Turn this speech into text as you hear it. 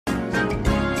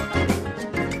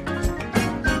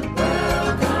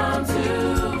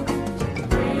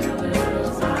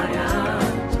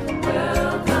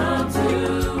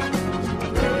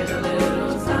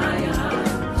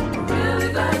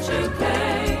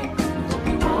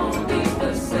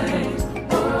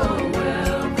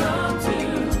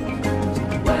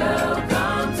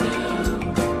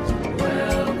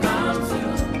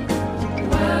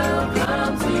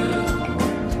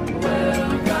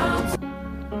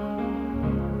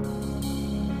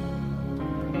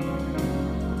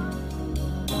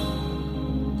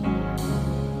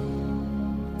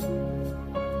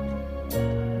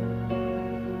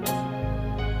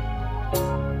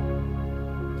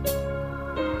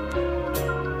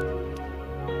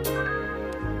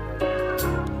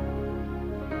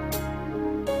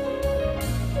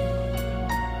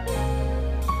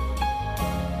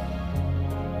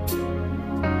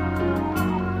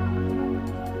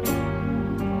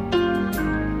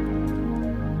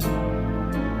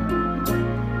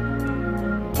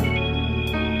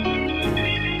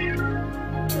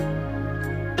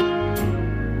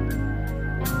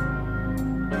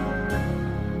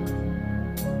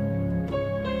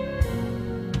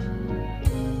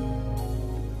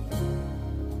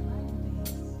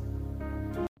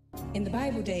In the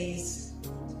Bible days,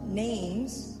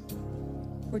 names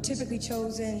were typically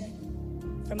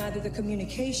chosen from either the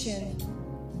communication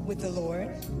with the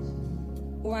Lord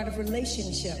or out of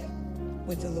relationship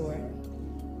with the Lord.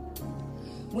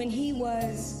 When he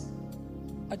was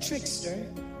a trickster,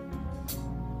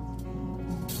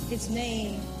 his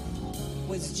name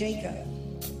was Jacob.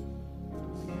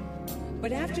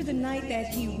 But after the night that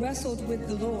he wrestled with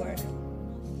the Lord,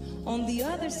 on the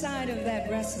other side of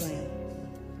that wrestling,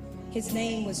 his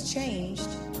name was changed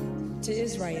to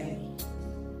Israel.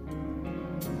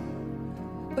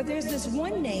 But there's this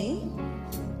one name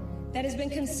that has been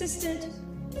consistent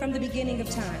from the beginning of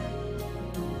time.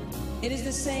 It is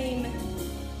the same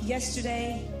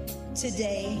yesterday,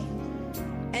 today,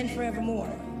 and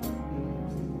forevermore.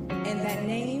 And that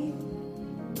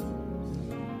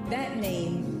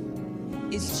name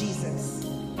is Jesus.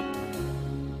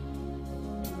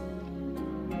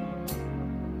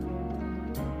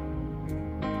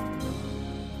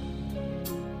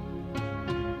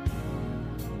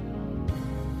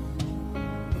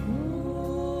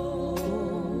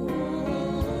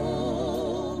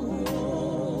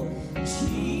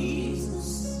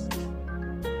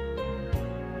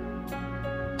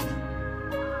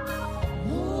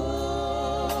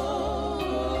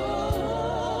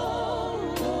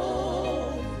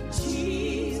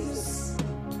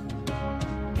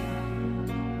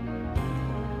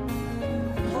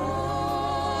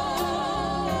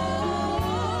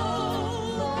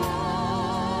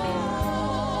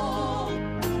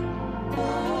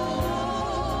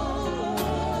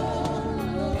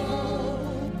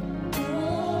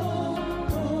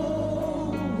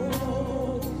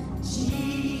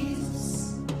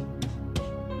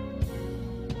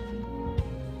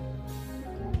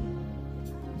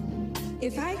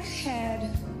 If I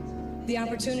had the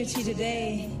opportunity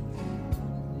today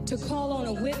to call on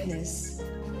a witness,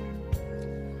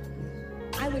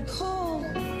 I would call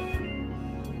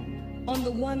on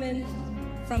the woman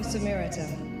from Samaria.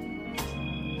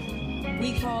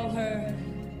 We call her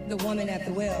the woman at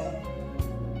the well.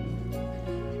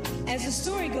 As the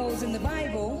story goes in the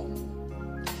Bible,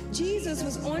 Jesus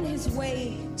was on his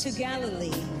way to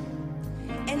Galilee,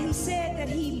 and he said that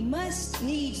he must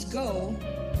needs go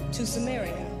to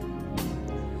Samaria.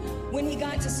 When he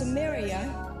got to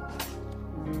Samaria,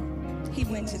 he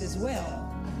went to this well,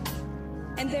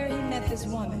 and there he met this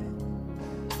woman,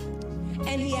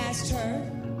 and he asked her,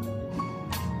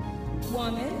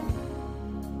 "Woman,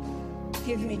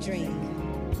 give me drink."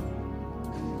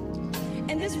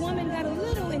 And this woman got a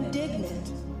little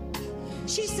indignant.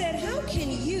 She said, "How can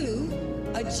you,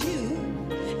 a Jew,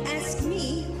 ask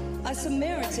me, a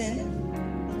Samaritan,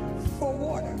 for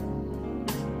water?"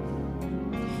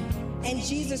 And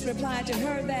Jesus replied to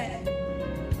her that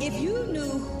if you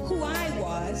knew who I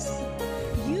was,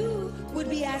 you would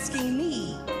be asking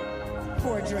me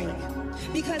for a drink,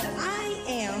 because I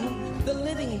am the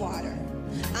living water.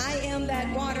 I am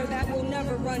that water that will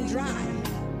never run dry.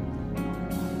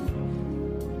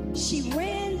 She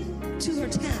ran to her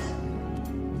town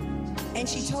and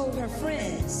she told her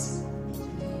friends,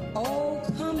 "Oh,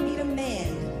 come meet a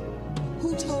man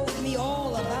who told me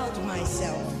all about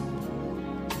myself."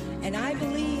 And I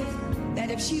believe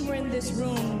that if she were in this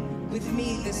room with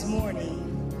me this morning,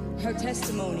 her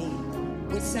testimony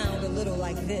would sound a little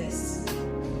like this.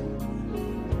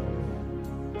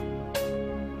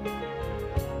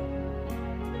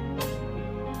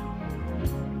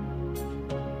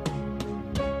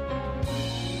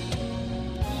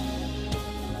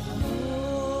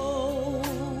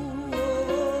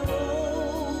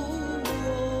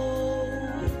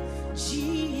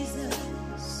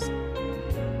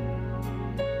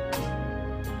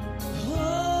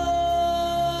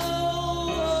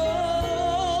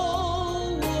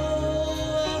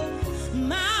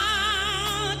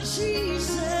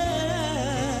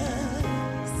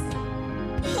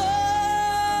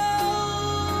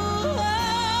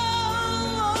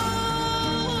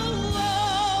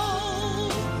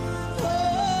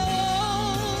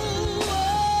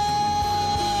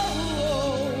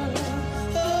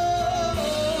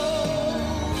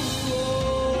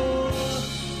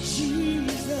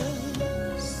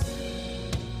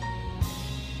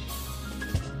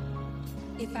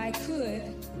 If I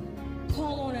could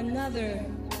call on another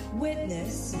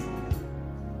witness,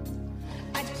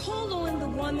 I'd call on the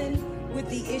woman with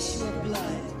the issue of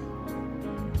blood.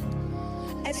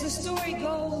 As the story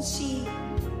goes, she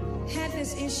had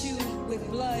this issue with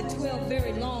blood 12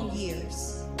 very long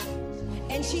years.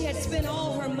 And she had spent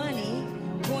all her money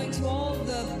going to all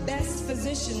the best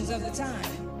physicians of the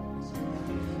time.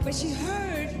 But she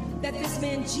heard that this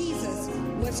man Jesus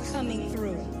was coming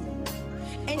through.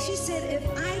 And she said, if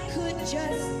I could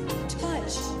just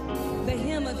touch the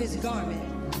hem of his garment,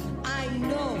 I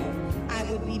know I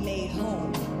would be made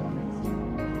whole.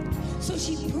 So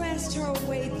she pressed her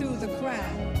way through the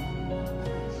crowd.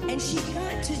 And she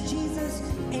got to Jesus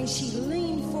and she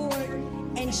leaned forward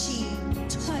and she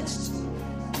touched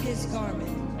his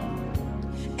garment.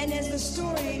 And as the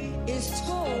story is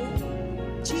told,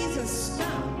 Jesus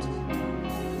stopped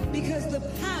because the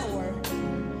power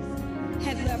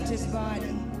had left his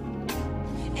body.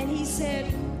 And he said,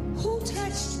 who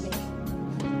touched me?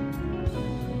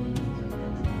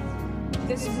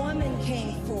 This woman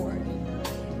came forward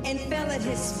and fell at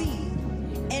his feet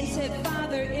and said,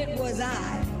 Father, it was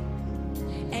I.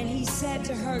 And he said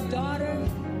to her, daughter,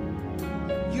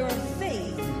 your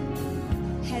faith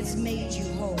has made you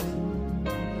whole.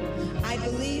 I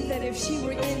believe that if she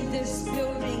were in this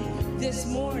building this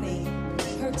morning,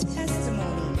 her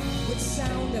testimony would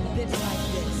sound a bit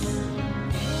like this.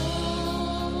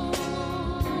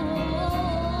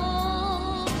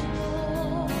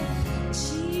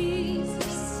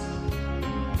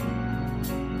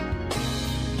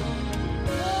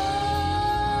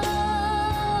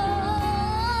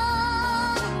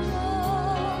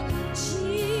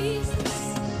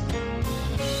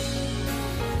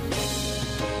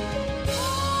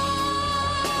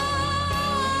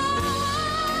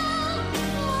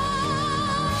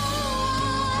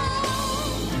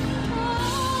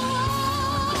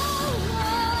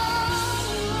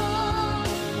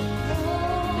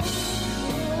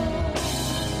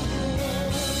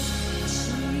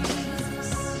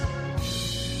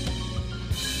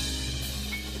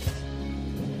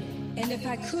 If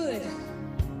I could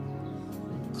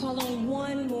call on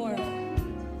one more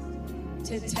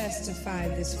to testify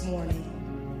this morning,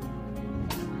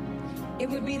 it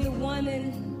would be the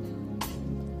woman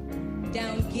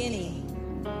down Guinea,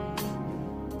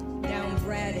 down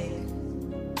Braddock,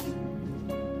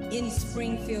 in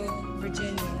Springfield,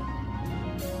 Virginia.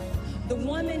 The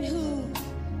woman who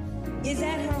is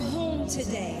at her home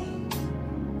today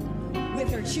with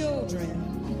her children,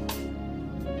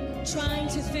 trying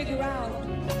to figure out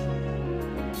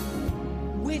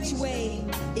which way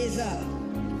is up.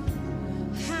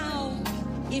 How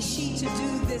is she to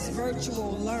do this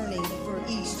virtual learning for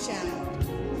each child?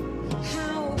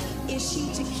 How is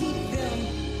she to keep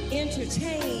them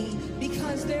entertained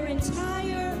because their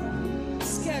entire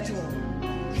schedule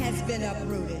has been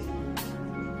uprooted?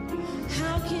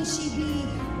 How can she be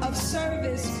of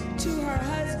service to her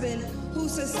husband, who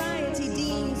society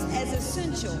deems as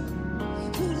essential,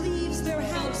 who leaves their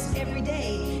house every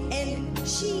day, and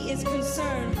she is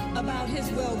concerned about his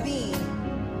well-being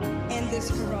and this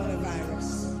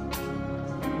coronavirus?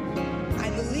 I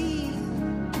believe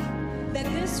that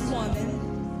this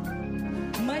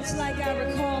woman, much like I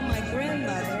recall my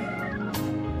grandmother,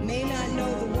 may not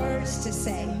know the words to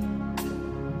say.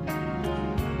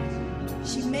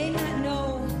 She may not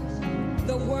know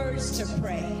the words to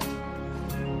pray,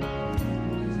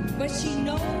 but she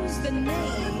knows the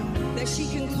name that she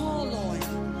can call on.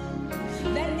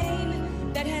 That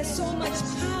name that has so much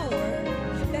power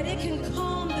that it can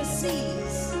calm the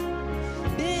seas,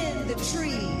 bend the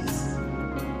trees,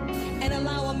 and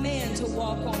allow a man to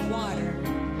walk on water.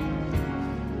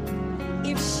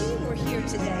 If she were here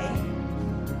today,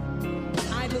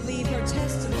 I believe her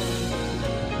testimony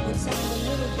would sound a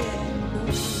little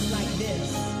bit like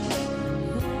this.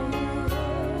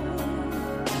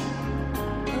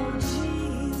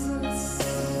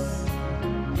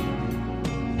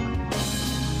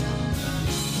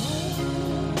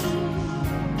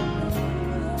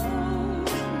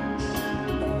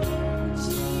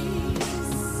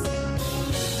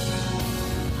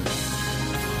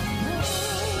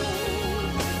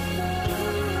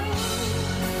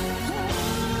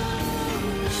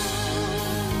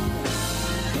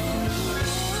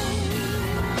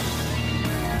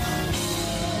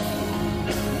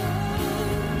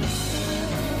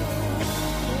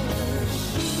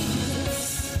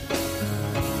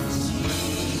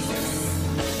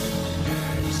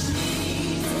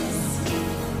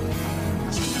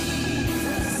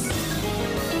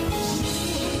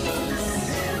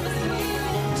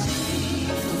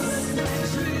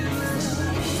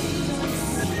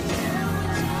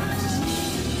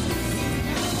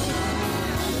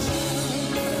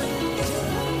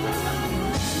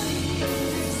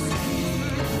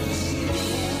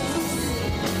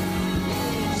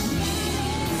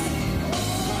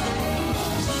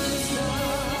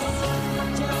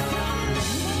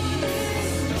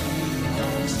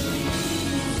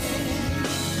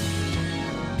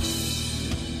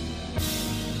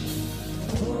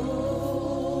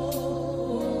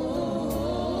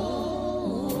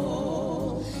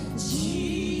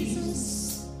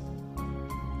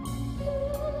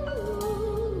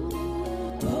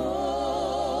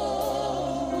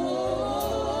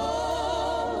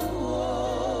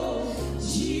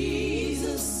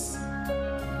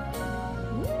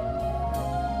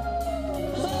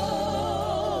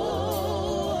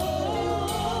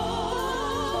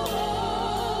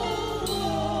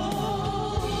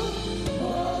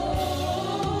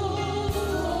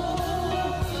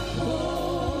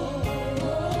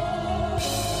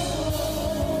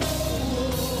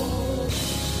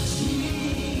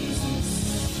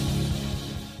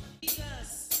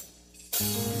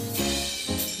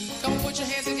 Come on, put your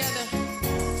hands together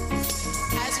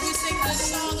as we sing this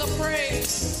song of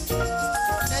praise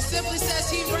that simply says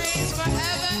he reigns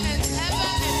forever and ever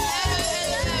and ever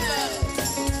and ever.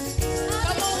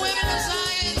 Come on, women of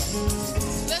Zion,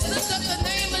 let's lift up the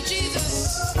name of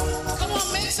Jesus. Come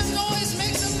on, make some noise,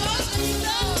 make some noise, make some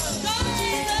noise. Go,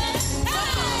 Jesus.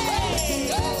 Hey.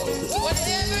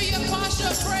 Whatever your posture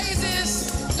of praise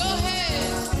is, go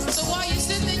ahead. So while you're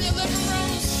sitting in your living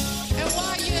rooms and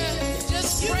while you're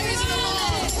just praising the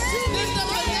Lord, lift up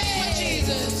the name of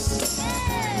Jesus.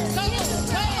 Come on,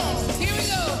 here we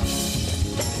go.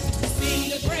 Sing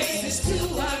the praises to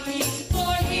our King,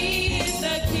 for he is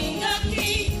the King of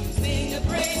Kings. Sing the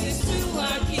praises to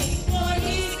our King, for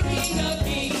he's the King of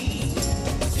Kings.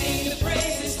 Sing the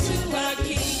praises to our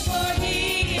King, for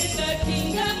he is the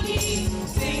King of Kings.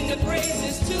 Sing the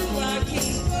praises to our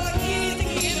King, for he's the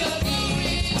King of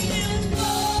Kings. Give him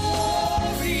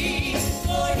glory,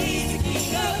 for he's the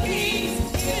King of Kings.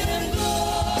 Give him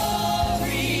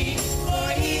glory, for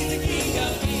he's the King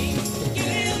of Kings. Give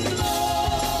him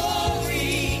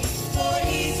glory, for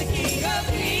he's the King of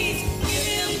Kings. Give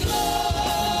him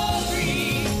glory,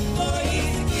 for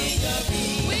he's the King of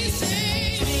Kings. We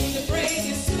sing The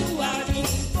praises to our King,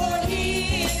 for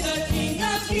he is the King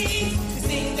of Kings.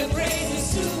 Sing the praises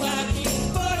to our King,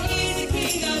 for he's the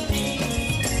King of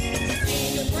Kings.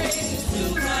 Sing the praises to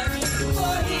our King,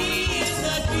 for he is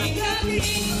the King of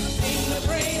Kings. Sing the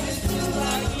praises to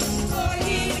our King, for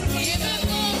he's the King give of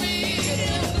him glory. Give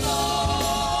him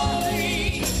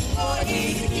glory, for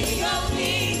he's the King of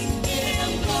Kings. Give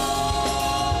him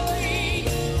glory,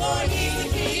 for he's the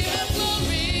King Give of him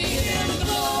glory. Give him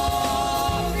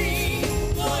glory,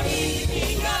 for he's the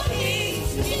King of Kings.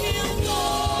 Give him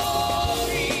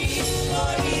glory,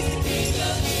 for he's the King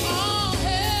of Kings. All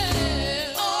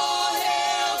hail. All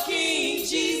hail King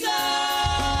Jesus.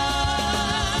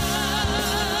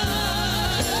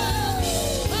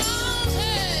 All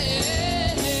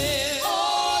hail.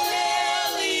 All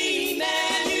hail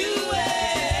Emmanuel.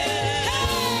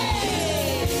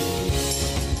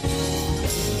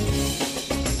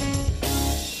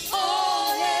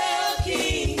 All hail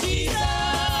King Jesus.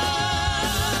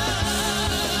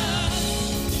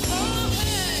 All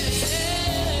hail.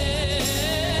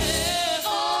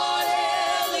 All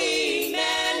hail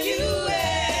Emmanuel.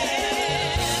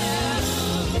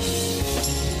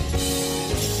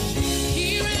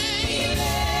 He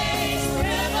reigns.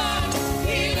 Forever,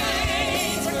 he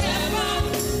reigns forever,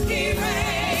 he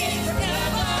reigns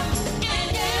forever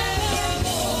and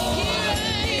evermore.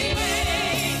 He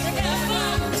reigns forever,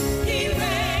 he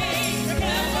reigns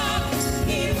forever,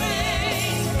 he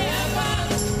reigns forever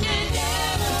and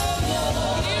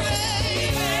evermore. He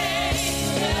reigns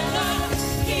forever,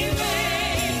 he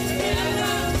reigns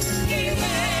forever, he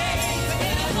reigns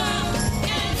forever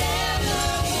and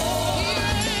evermore.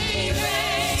 He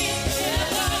reigns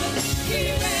forever, he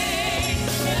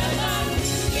reigns forever,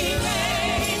 he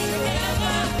reigns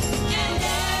forever and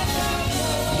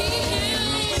evermore. He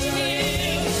heals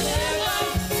forever,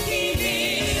 he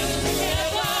heals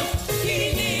forever, he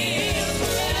heals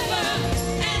forever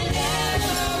and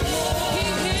evermore. He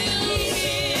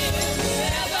heals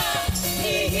forever,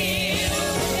 he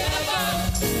heals forever,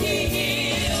 he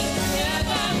heals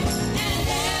forever and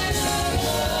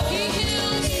evermore. He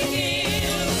heals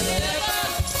forever,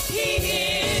 he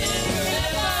heals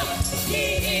forever, he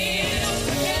heals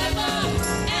forever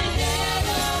and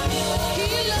evermore. He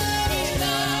loves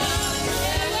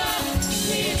forever,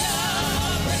 he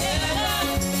loves forever,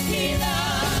 he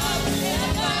loves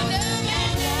forever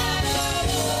and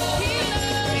evermore. He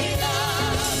loves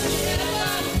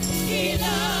forever, he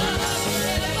loves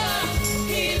forever,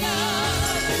 he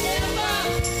loves forever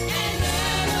and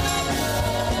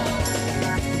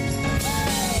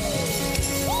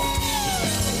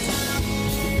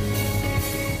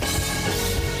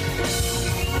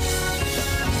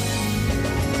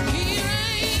He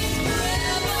reigns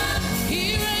forever. He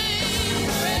reigns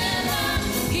forever.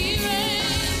 He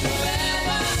reigns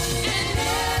forever and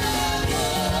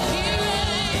evermore. He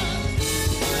reigns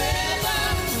forever.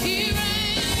 He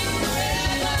reigns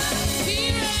forever. He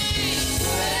reigns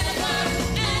forever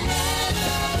and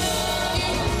evermore.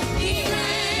 He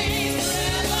reigns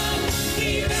forever.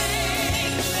 He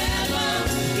reigns forever.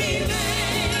 He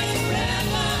reigns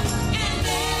forever and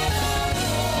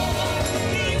evermore.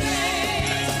 He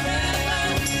reigns forever.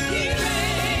 He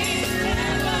reigns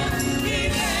forever. He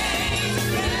reigns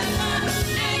forever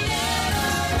and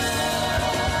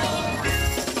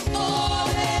evermore. All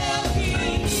hail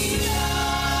King Jesus.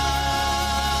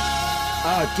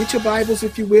 Get your Bibles,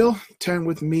 if you will. Turn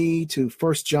with me to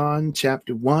 1 John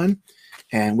chapter 1.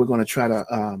 And we're going to try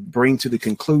to bring to the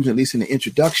conclusion, at least in the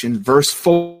introduction, verse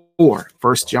 4.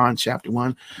 1 John chapter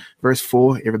 1, verse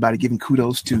 4. Everybody giving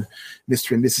kudos to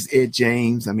Mr. and Mrs. Ed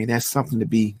James. I mean, that's something to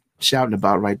be shouting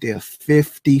about right there.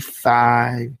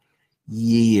 55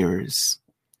 years.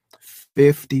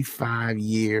 55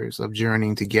 years of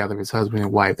journeying together as husband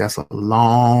and wife. That's a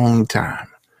long time.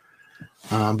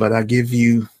 But I give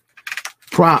you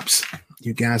props.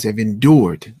 You guys have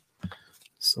endured.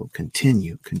 So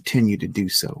continue to do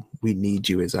so. We need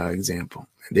you as our example.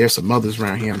 And there's some others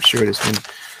around here, I'm sure, that's been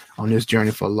on this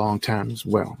journey for a long time as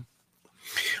well.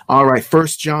 All right, 1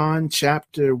 John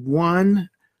chapter 1,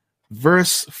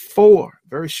 verse 4,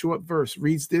 very short verse,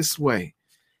 reads this way.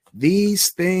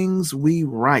 These things we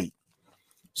write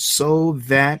so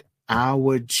that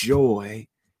our joy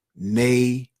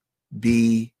may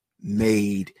be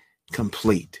made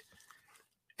complete.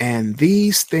 And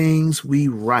these things we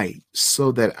write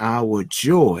so that our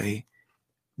joy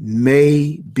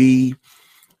may be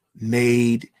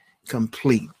made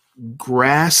complete.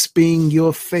 Grasping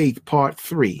your faith, part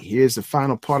 3. Here's the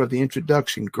final part of the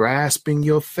introduction. Grasping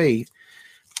your faith,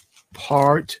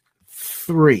 part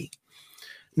 3.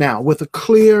 Now, with a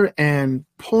clear and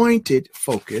pointed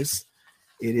focus,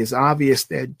 it is obvious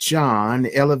that John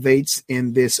elevates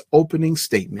in this opening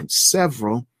statement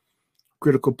several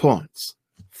critical points.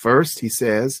 First, he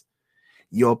says,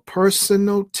 your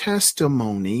personal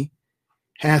testimony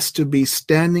has to be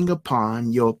standing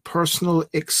upon your personal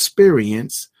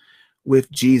experience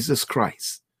with Jesus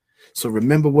Christ. So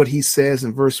remember what he says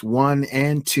in verse 1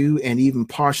 and 2, and even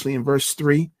partially in verse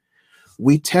 3.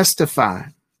 We testify.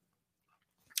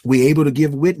 We're able to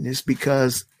give witness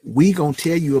because we gonna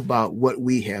tell you about what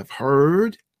we have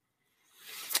heard,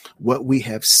 what we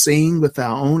have seen with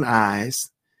our own eyes,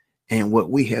 and what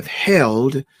we have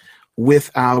held with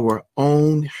our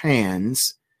own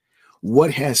hands,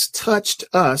 what has touched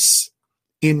us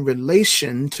in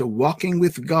relation to walking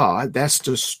with God. That's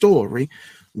the story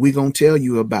we're going to tell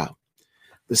you about.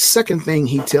 The second thing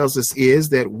he tells us is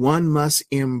that one must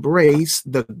embrace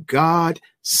the God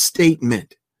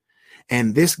statement.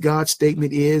 And this God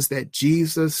statement is that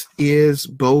Jesus is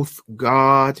both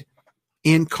God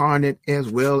incarnate as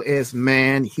well as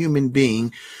man, human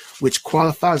being, which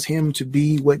qualifies him to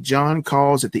be what John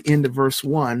calls at the end of verse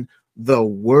 1, the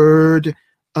word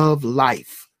of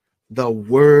life. The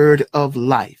word of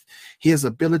life. His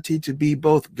ability to be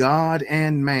both God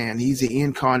and man. He's the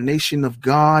incarnation of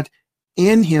God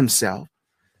in himself.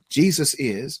 Jesus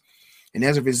is. And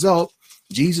as a result,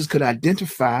 Jesus could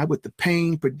identify with the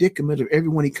pain predicament of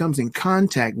everyone he comes in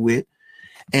contact with.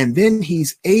 And then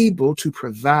he's able to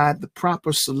provide the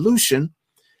proper solution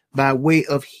by way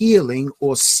of healing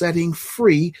or setting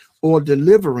free or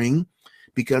delivering,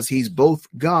 because he's both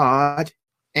God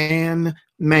and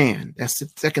man. That's the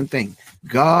second thing.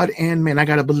 God and man. I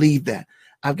got to believe that.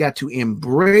 I've got to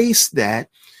embrace that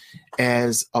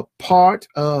as a part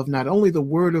of not only the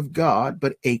word of God,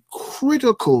 but a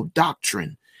critical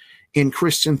doctrine in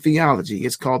Christian theology.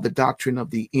 It's called the doctrine of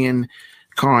the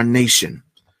incarnation.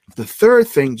 The third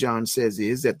thing John says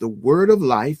is that the word of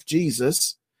life,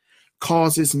 Jesus,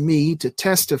 causes me to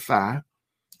testify,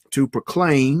 to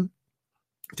proclaim,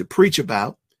 to preach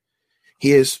about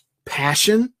his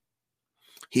passion,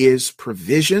 his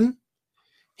provision,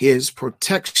 his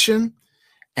protection,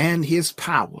 and his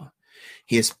power.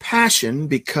 His passion,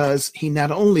 because he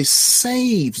not only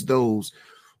saves those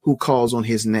who calls on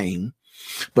his name,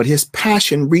 but his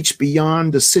passion reached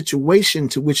beyond the situation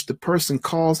to which the person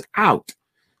calls out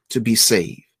to be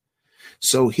saved.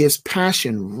 So his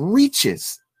passion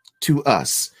reaches to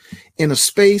us in a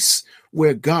space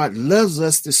where God loves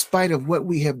us despite of what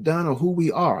we have done or who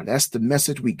we are. That's the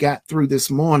message we got through this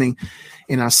morning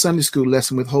in our Sunday school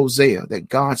lesson with Hosea, that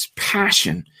God's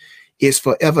passion is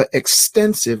forever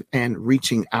extensive and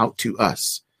reaching out to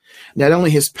us. Not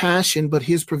only his passion, but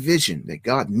his provision, that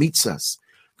God meets us.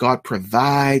 God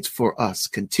provides for us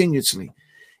continuously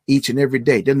each and every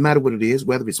day. Doesn't matter what it is,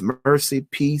 whether it's mercy,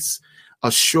 peace,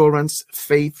 assurance,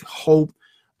 faith, hope,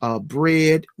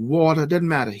 bread, water, doesn't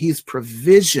matter. His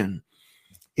provision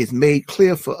is made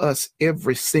clear for us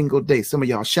every single day. Some of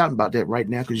y'all shouting about that right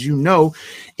now, because you know,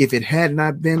 if it had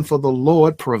not been for the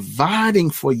Lord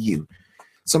providing for you,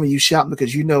 some of you shouting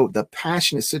because you know the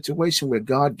passionate situation where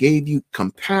God gave you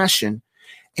compassion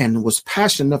and was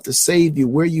passionate enough to save you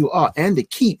where you are and to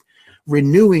keep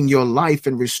renewing your life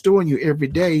and restoring you every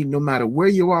day, no matter where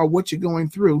you are, what you're going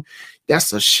through.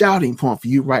 That's a shouting point for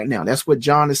you right now. That's what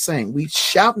John is saying. We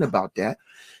shouting about that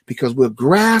because we're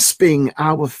grasping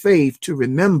our faith to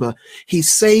remember he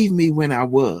saved me when I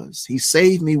was. He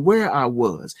saved me where I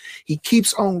was. He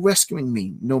keeps on rescuing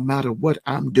me no matter what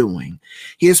I'm doing.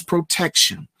 His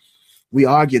protection. We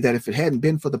argue that if it hadn't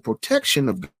been for the protection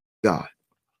of God,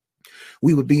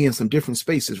 we would be in some different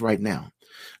spaces right now.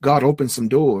 God opened some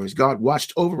doors. God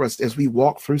watched over us as we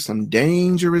walked through some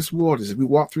dangerous waters, as we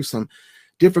walked through some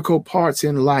difficult parts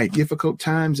in life, difficult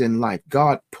times in life.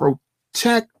 God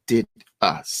protected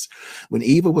us. When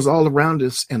evil was all around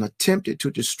us and attempted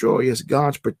to destroy us,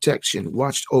 God's protection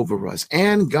watched over us,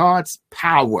 and God's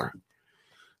power.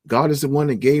 God is the one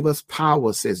that gave us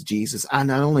power, says Jesus. I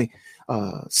not only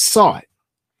saw it,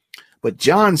 but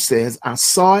John says, I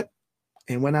saw it,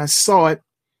 and when I saw it,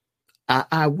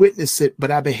 I witnessed it,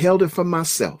 but I beheld it for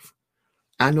myself.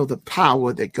 I know the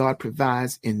power that God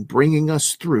provides in bringing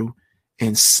us through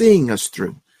and seeing us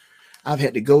through. I've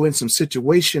had to go in some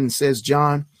situations, says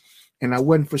John, and I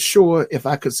wasn't for sure if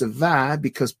I could survive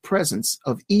because presence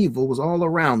of evil was all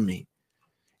around me.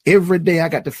 Every day I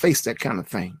got to face that kind of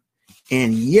thing.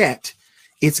 And yet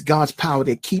it's God's power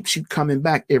that keeps you coming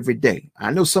back every day.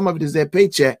 I know some of it is that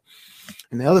paycheck,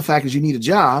 and the other fact is you need a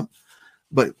job.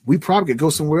 But we probably could go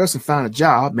somewhere else and find a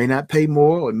job. May not pay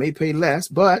more or it may pay less,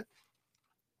 but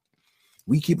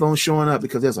we keep on showing up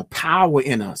because there's a power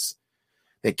in us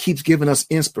that keeps giving us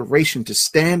inspiration to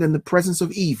stand in the presence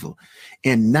of evil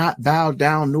and not bow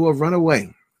down nor run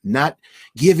away, not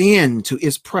give in to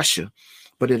its pressure,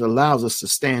 but it allows us to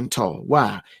stand tall.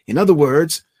 Why? In other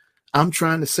words, I'm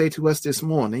trying to say to us this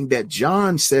morning that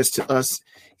John says to us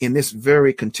in this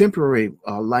very contemporary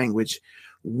language,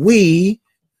 we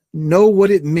know what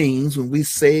it means when we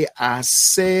say, I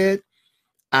said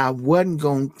I wasn't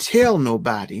going to tell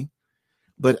nobody,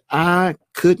 but I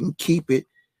couldn't keep it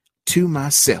to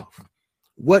myself.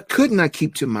 What couldn't I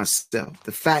keep to myself?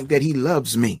 The fact that he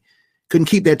loves me. Couldn't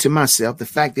keep that to myself. The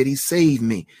fact that he saved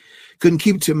me. Couldn't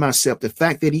keep it to myself. The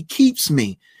fact that he keeps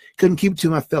me. Couldn't keep it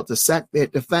to myself.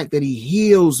 The fact that he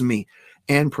heals me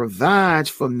and provides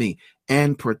for me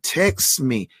and protects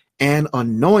me and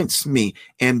anoints me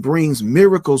and brings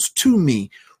miracles to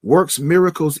me, works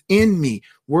miracles in me,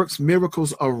 works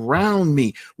miracles around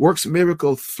me, works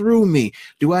miracles through me.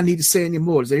 Do I need to say any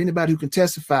more? Is there anybody who can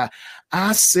testify?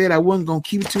 I said I wasn't going to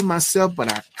keep it to myself,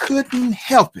 but I couldn't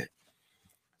help it.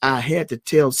 I had to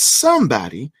tell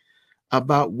somebody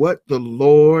about what the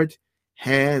Lord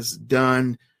has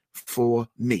done for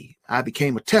me. I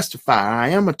became a testifier. I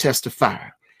am a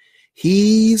testifier.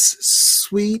 He's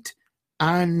sweet.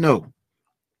 I know.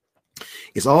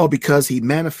 It's all because he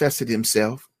manifested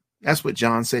himself. That's what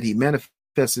John said. He manifested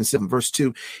himself in verse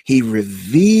 2. He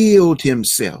revealed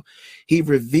himself. He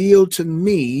revealed to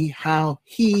me how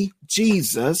he,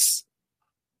 Jesus,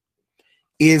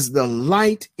 is the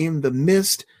light in the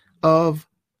midst of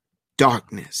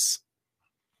darkness.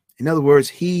 In other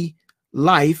words,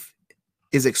 life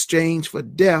is exchanged for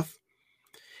death.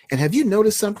 And have you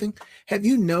noticed something? Have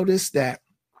you noticed that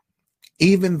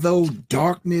even though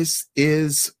darkness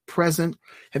is present,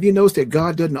 have you noticed that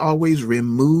God doesn't always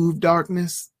remove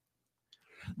darkness?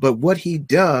 But what he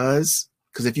does,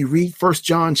 because if you read 1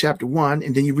 John chapter 1,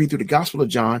 and then you read through the Gospel of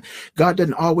John, God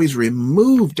doesn't always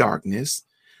remove darkness,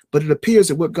 but it appears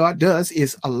that what God does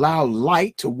is allow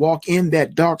light to walk in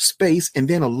that dark space and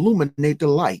then illuminate the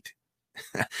light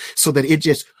so that it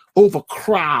just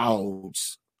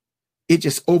overcrowds. It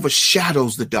just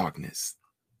overshadows the darkness.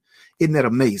 Isn't that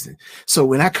amazing? So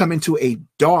when I come into a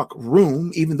dark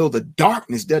room, even though the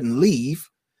darkness doesn't leave,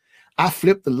 I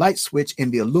flip the light switch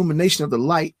and the illumination of the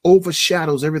light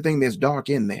overshadows everything that's dark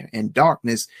in there. And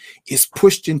darkness is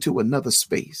pushed into another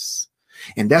space.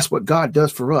 And that's what God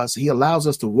does for us. He allows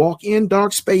us to walk in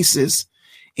dark spaces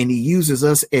and he uses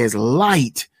us as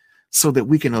light so that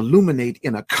we can illuminate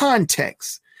in a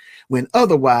context when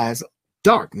otherwise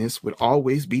darkness would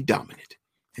always be dominant.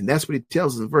 And that's what he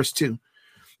tells us in verse 2.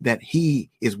 That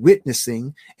he is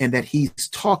witnessing and that he's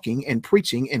talking and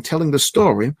preaching and telling the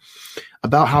story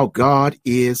about how God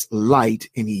is light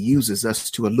and he uses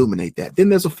us to illuminate that. Then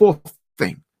there's a fourth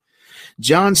thing.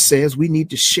 John says we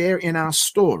need to share in our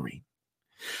story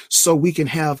so we can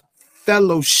have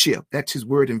fellowship. That's his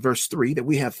word in verse 3, that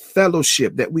we have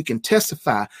fellowship, that we can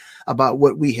testify about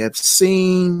what we have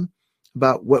seen,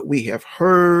 about what we have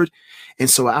heard. And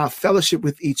so our fellowship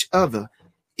with each other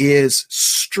is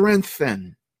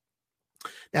strengthened.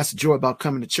 That's the joy about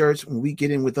coming to church. When we get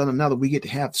in with one another, we get to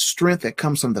have strength that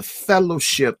comes from the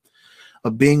fellowship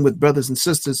of being with brothers and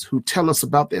sisters who tell us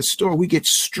about their story. We get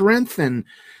strengthened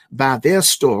by their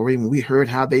story when we heard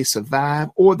how they survive,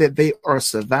 or that they are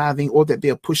surviving, or that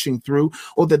they're pushing through,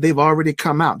 or that they've already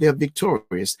come out. They're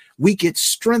victorious. We get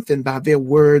strengthened by their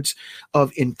words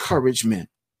of encouragement.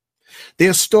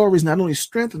 Their stories not only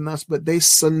strengthen us, but they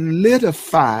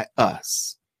solidify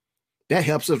us. That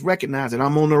helps us recognize that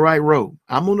I'm on the right road.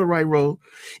 I'm on the right road.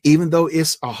 Even though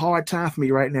it's a hard time for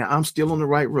me right now, I'm still on the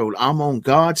right road. I'm on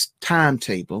God's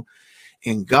timetable,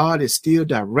 and God is still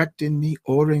directing me,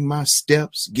 ordering my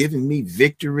steps, giving me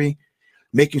victory,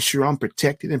 making sure I'm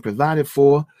protected and provided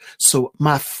for. So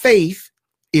my faith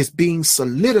is being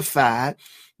solidified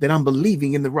that I'm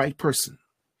believing in the right person.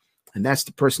 And that's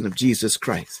the person of Jesus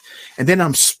Christ. And then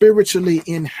I'm spiritually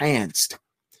enhanced.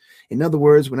 In other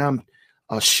words, when I'm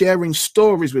sharing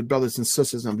stories with brothers and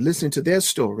sisters, I'm listening to their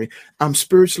story, I'm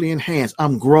spiritually enhanced.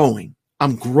 I'm growing.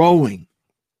 I'm growing.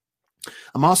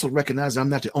 I'm also recognizing I'm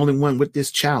not the only one with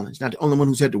this challenge, not the only one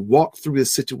who's had to walk through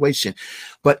this situation.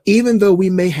 But even though we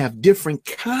may have different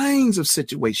kinds of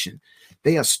situation,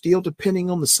 they are still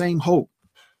depending on the same hope,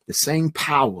 the same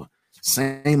power,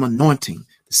 same anointing,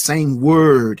 the same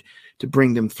word to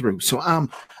bring them through. So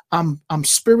I'm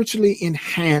spiritually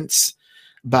enhanced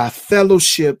by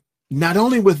fellowship, not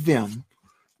only with them,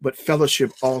 but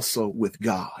fellowship also with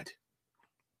God.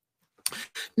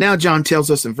 Now, John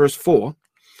tells us in verse 4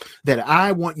 that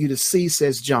I want you to see,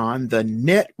 says John, the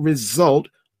net result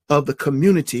of the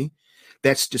community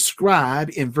that's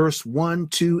described in verse 1,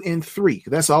 2, and 3.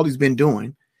 That's all he's been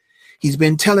doing. He's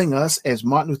been telling us, as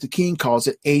Martin Luther King calls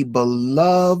it, a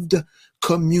beloved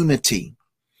community,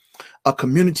 a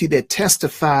community that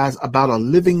testifies about a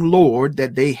living Lord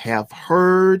that they have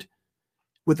heard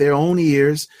with their own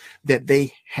ears, that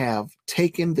they have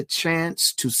taken the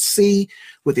chance to see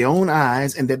with their own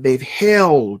eyes, and that they've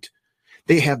held.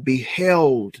 They have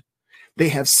beheld, they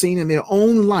have seen in their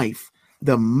own life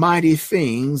the mighty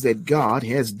things that God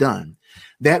has done.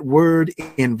 That word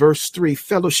in verse 3,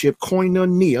 fellowship,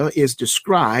 koinonia, is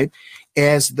described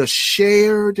as the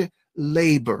shared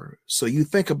labor. So you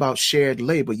think about shared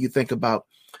labor, you think about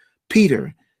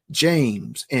Peter,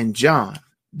 James, and John.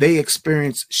 They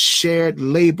experienced shared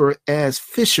labor as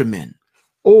fishermen,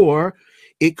 or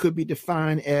it could be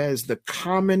defined as the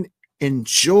common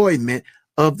enjoyment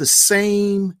of the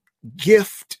same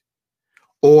gift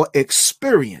or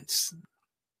experience,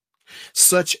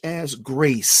 such as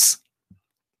grace.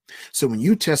 So when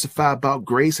you testify about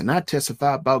grace, and I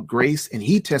testify about grace, and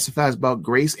he testifies about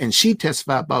grace, and she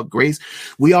testifies about grace,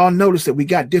 we all notice that we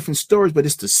got different stories, but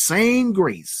it's the same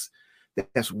grace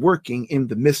that's working in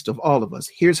the midst of all of us.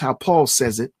 Here's how Paul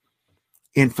says it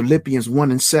in Philippians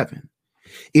 1 and 7.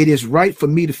 It is right for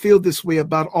me to feel this way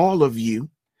about all of you,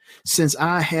 since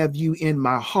I have you in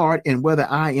my heart, and whether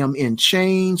I am in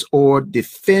chains or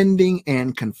defending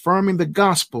and confirming the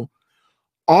gospel,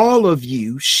 all of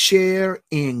you share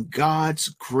in God's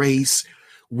grace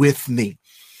with me.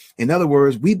 In other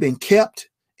words, we've been kept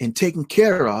and taken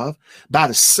care of by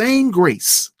the same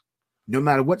grace. No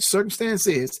matter what circumstance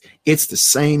is, it's the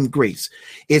same grace.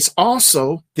 It's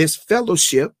also this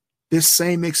fellowship, this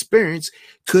same experience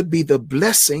could be the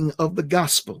blessing of the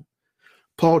gospel.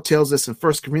 Paul tells us in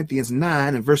 1 Corinthians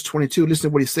 9 and verse 22, listen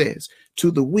to what he says.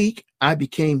 To the weak, I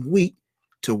became weak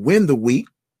to win the weak.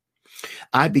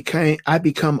 I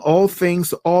become all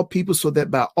things to all people, so that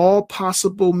by all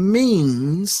possible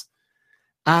means,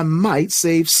 I might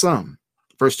save some.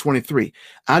 Verse 23,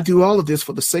 I do all of this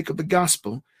for the sake of the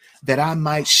gospel, that I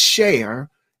might share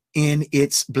in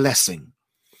its blessing.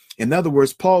 In other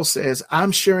words, Paul says,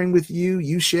 I'm sharing with you,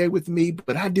 you share with me,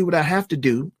 but I do what I have to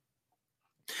do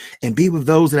and be with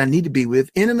those that I need to be with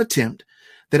in an attempt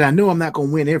that I know I'm not going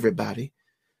to win everybody,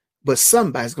 but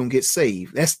somebody's going to get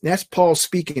saved. That's Paul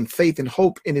speaking faith and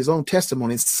hope in his own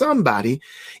testimony. Somebody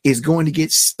is going to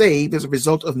get saved as a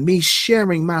result of me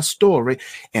sharing my story,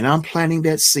 and I'm planting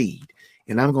that seed.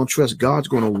 And I'm going to trust God's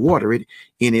going to water it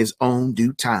in his own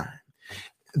due time.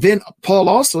 Then Paul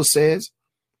also says,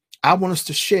 I want us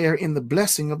to share in the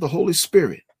blessing of the Holy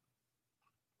Spirit.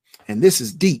 And this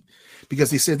is deep,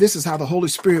 because he said this is how the Holy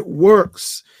Spirit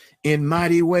works in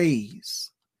mighty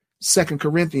ways. 2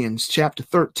 Corinthians chapter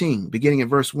 13, beginning in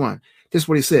verse 1. This is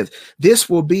what he says. This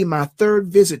will be my third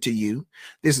visit to you.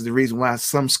 This is the reason why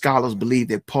some scholars believe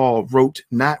that Paul wrote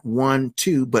not 1,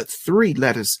 2, but 3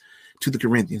 letters to the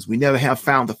Corinthians. We never have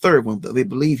found the third one, but they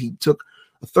believe he took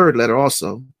a third letter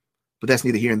also, but that's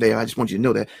neither here and there. I just want you to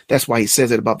know that. That's why he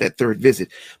says it about that third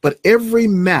visit. But every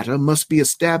matter must be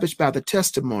established by the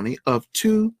testimony of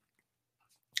 2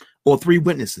 or 3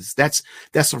 witnesses. That's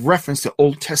a reference to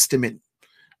Old Testament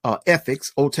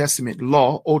ethics, Old Testament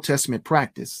law, Old Testament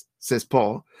practice. says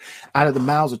Paul. Out of the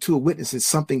mouths of two witnesses,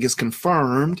 something is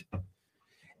confirmed.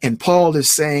 And Paul is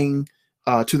saying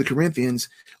to the Corinthians,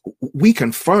 we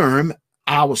confirm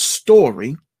our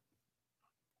story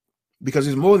because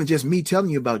it's more than just me telling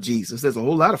you about Jesus. There's a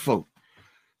whole lot of folk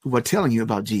who are telling you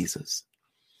about Jesus.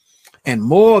 And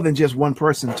more than just one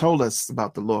person told us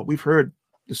about the Lord. We've heard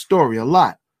the story a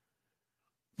lot.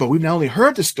 But we've not only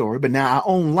heard the story, but now our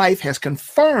own life has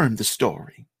confirmed the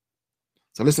story.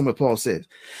 So listen what Paul says.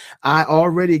 I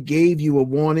already gave you a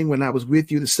warning when I was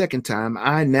with you the second time.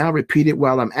 I now repeat it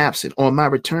while I'm absent. On my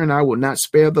return, I will not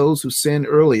spare those who sinned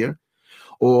earlier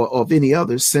or of any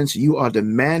others, since you are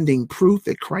demanding proof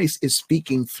that Christ is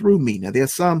speaking through me. Now,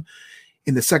 there's some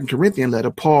in the 2 Corinthians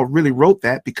letter, Paul really wrote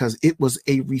that because it was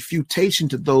a refutation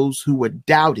to those who were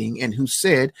doubting and who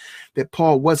said that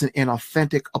Paul wasn't an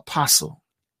authentic apostle.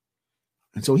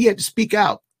 And so he had to speak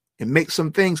out and make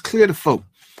some things clear to folk.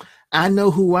 I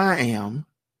know who I am,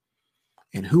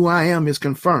 and who I am is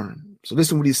confirmed. So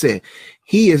listen what he said.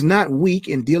 He is not weak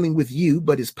in dealing with you,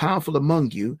 but is powerful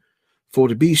among you. For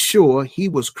to be sure, he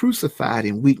was crucified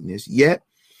in weakness, yet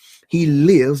he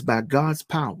lives by God's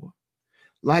power.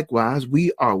 Likewise,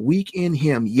 we are weak in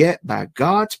him, yet by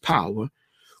God's power,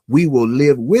 we will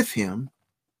live with him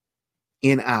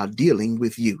in our dealing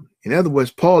with you. In other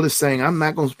words, Paul is saying, I'm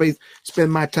not going to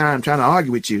spend my time trying to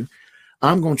argue with you.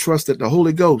 I'm going to trust that the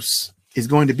Holy Ghost is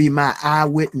going to be my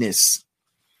eyewitness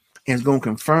and is going to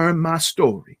confirm my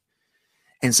story.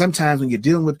 And sometimes when you're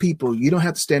dealing with people, you don't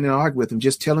have to stand and argue with them.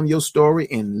 Just tell them your story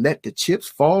and let the chips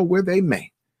fall where they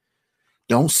may.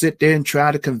 Don't sit there and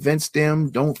try to convince them.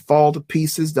 Don't fall to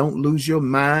pieces. Don't lose your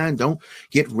mind. Don't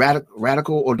get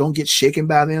radical or don't get shaken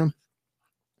by them.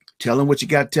 Tell them what you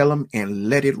got to tell them and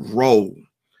let it roll.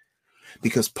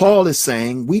 Because Paul is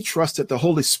saying we trust that the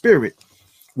Holy Spirit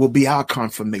will be our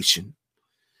confirmation.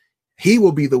 He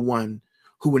will be the one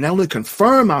who will not only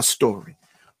confirm our story,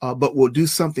 but will do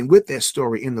something with that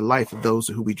story in the life of those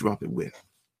who we drop it with.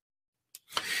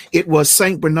 It was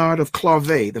Saint Bernard of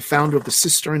Clairvaux, the founder of the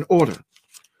Cistercian order,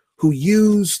 who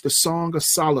used the Song of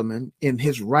Solomon in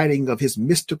his writing of his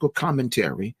mystical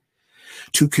commentary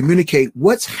to communicate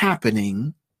what's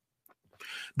happening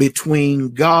between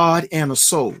God and a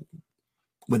soul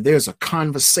when there's a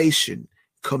conversation,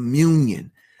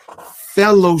 communion,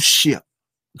 fellowship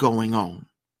going on.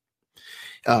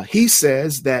 He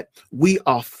says that we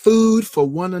are food for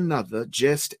one another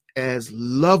just as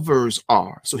lovers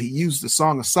are. So he used the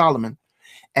Song of Solomon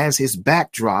as his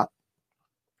backdrop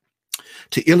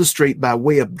to illustrate by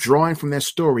way of drawing from that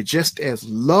story, just as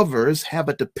lovers have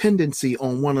a dependency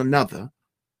on one another,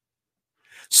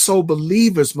 so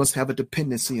believers must have a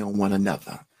dependency on one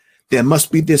another. There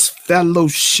must be this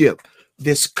fellowship,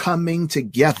 this coming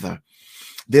together,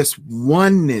 this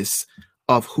oneness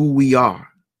of who we are.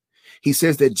 He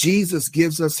says that Jesus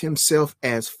gives us himself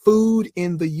as food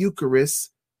in the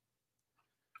Eucharist,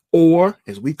 or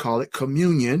as we call it,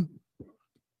 communion,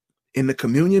 in the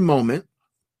communion moment,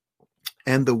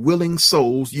 and the willing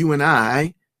souls, you and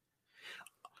I,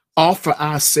 offer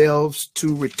ourselves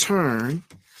to return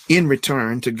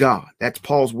to God. That's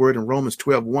Paul's word in Romans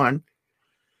 12:1.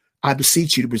 I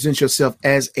beseech you to present yourself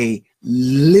as a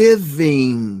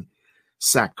living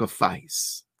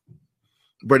sacrifice.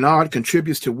 Bernard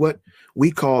contributes to what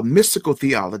we call mystical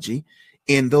theology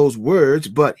in those words,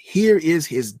 but here is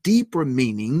his deeper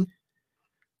meaning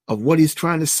of what he's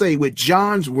trying to say with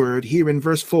John's word here in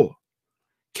verse 4.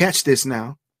 Catch this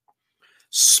now.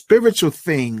 Spiritual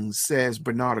things, says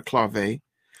Bernard of Clairvaux,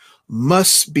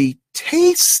 must be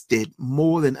tasted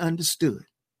more than understood.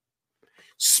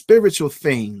 Spiritual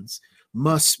things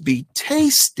must be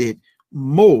tasted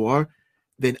more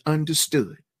than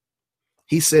understood.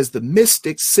 He says the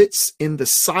mystic sits in the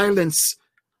silence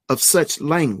of such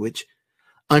language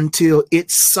until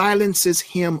it silences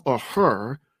him or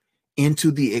her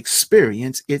into the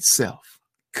experience itself.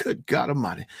 Good God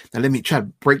Almighty. Now let me try to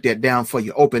break that down for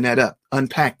you. Open that up.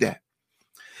 Unpack that.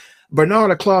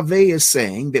 Bernard of Clairvaux is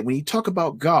saying that when you talk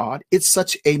about God, it's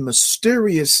such a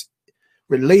mysterious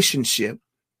relationship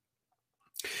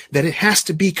that it has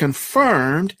to be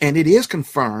confirmed, and it is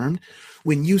confirmed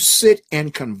when you sit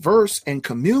and converse and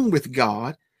commune with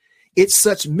God. It's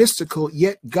such mystical,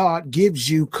 yet God gives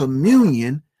you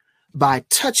communion by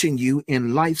touching you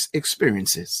in life's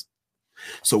experiences.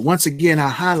 So once again, I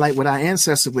highlight what our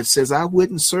ancestor would says, I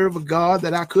wouldn't serve a God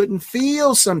that I couldn't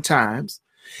feel sometimes.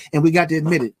 And we got to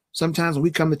admit it. Sometimes when we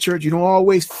come to church, you don't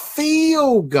always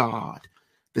feel God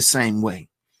the same way.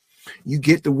 You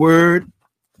get the word,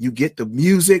 you get the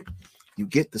music, you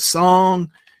get the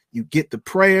song, you get the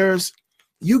prayers,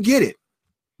 you get it.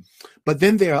 But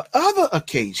then there are other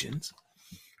occasions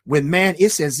When man,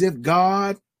 it's as if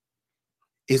God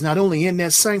is not only in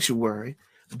that sanctuary,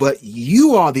 but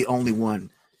you are the only one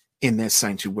in that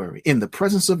sanctuary, in the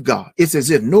presence of God. It's as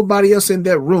if nobody else in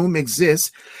that room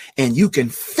exists, and you can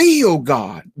feel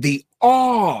God, the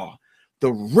awe,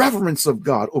 the reverence of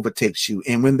God overtakes you.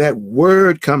 And when that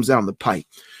word comes down the pipe,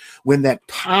 when that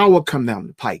power comes down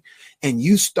the pipe, and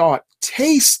you start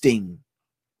tasting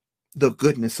the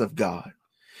goodness of God,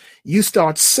 you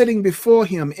start sitting before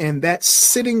him, and that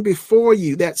sitting before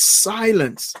you, that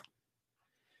silence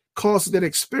causes that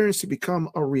experience to become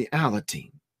a reality.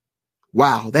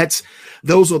 Wow,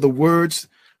 those are the words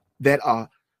that are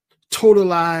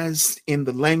totalized in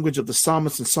the language of the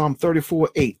psalmist in Psalm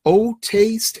 34:8. Oh,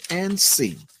 taste and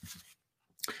see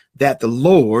that the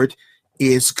Lord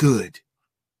is good.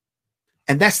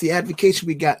 And that's the advocation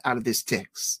we got out of this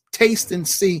text. Taste and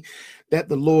see that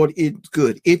the Lord is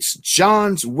good. It's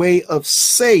John's way of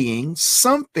saying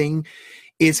something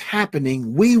is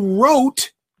happening. We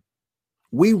wrote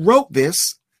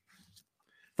this,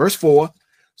 verse 4,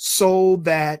 so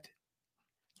that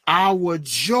our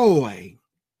joy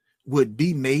would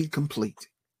be made complete.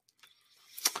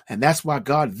 And that's why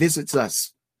God visits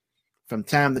us from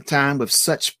time to time with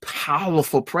such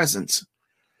powerful presence,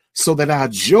 so that our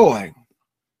joy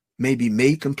may be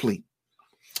made complete.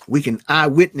 We can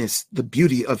eyewitness the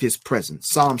beauty of his presence.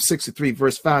 Psalm 63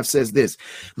 verse 5 says this: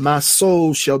 my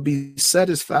soul shall be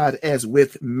satisfied as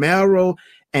with marrow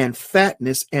and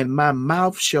fatness, and my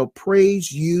mouth shall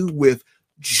praise you with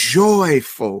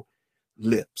joyful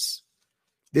lips.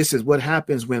 This is what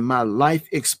happens when my life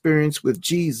experience with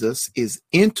Jesus is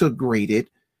integrated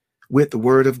with the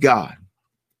word of God.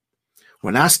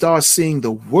 When I start seeing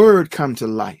the word come to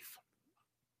life,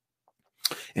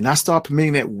 and I start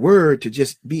permitting that word to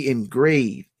just be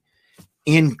engraved,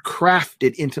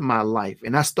 crafted into my life,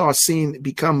 and I start seeing it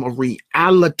become a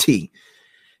reality,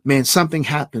 man, something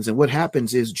happens. And what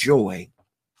happens is joy.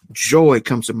 Joy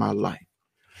comes to my life.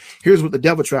 Here's what the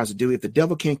devil tries to do. If the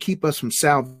devil can't keep us from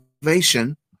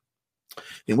salvation,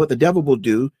 then what the devil will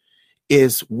do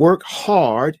is work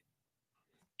hard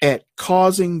at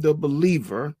causing the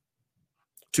believer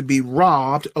to be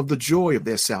robbed of the joy of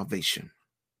their salvation,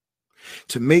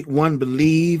 to make one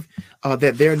believe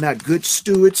that they're not good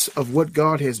stewards of what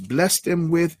God has blessed them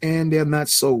with, and they're not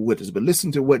soul winners. But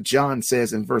listen to what John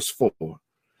says in verse 4.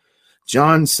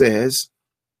 John says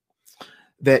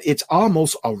that it's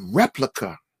almost a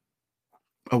replica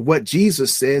of what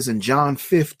Jesus says in John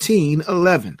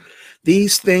 15:11.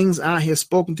 These things I have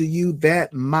spoken to you,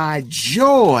 that my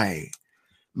joy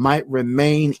might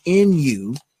remain in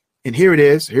you. And here it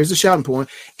is. Here's the shouting point.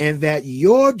 And that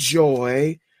your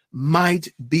joy might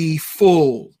be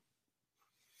full.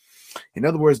 In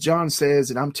other words, John says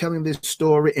that I'm telling this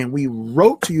story, and we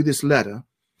wrote to you this letter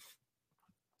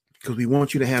because we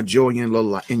want you to have joy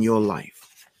in your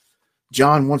life.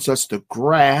 John wants us to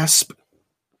grasp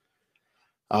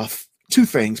two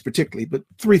things particularly, but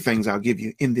three things I'll give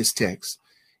you in this text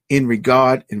in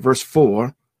regard, in verse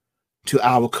 4, to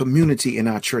our community in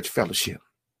our church fellowship.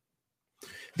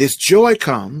 This joy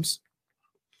comes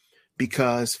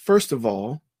because, first of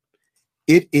all,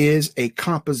 it is a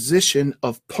composition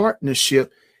of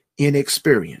partnership in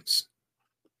experience.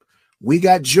 We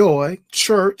got joy,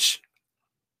 church,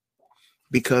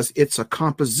 because it's a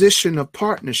composition of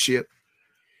partnership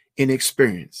in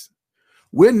experience.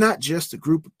 We're not just a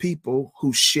group of people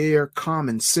who share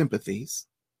common sympathies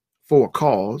for a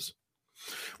cause.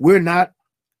 We're not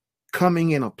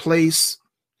coming in a place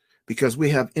because we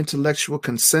have intellectual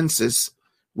consensus,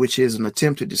 which is an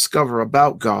attempt to discover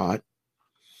about God.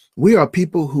 We are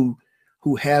people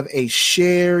who have a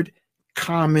shared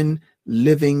common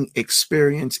living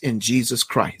experience in Jesus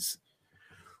Christ.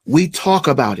 We talk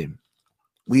about him.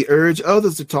 We urge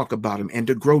others to talk about him and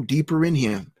to grow deeper in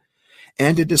him,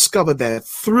 and to discover that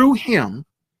through him,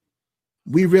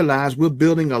 we realize we're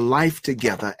building a life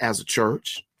together as a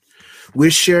church.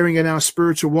 We're sharing in our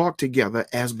spiritual walk together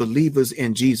as believers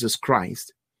in Jesus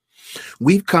Christ.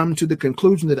 We've come to the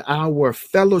conclusion that our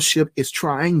fellowship is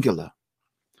triangular.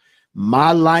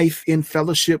 My life in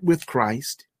fellowship with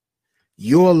Christ,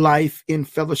 your life in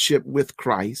fellowship with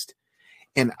Christ,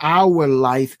 and our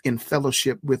life in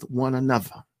fellowship with one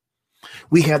another.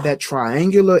 We have that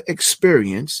triangular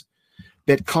experience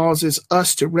that causes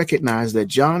us to recognize that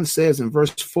John says in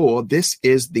verse 4, this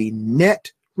is the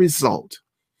net result,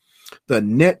 the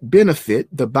net benefit,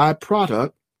 the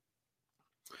byproduct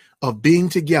of being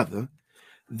together,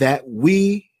 that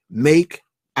we make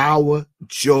our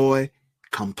joy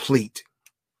complete.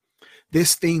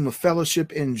 This theme of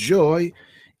fellowship and joy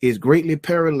is greatly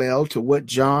parallel to what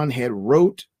John had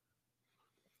wrote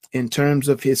in terms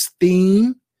of his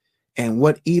theme and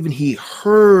what even he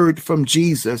heard from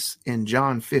Jesus in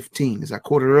John 15, as I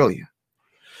quoted earlier.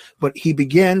 But he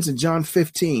begins in John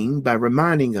 15 by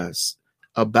reminding us,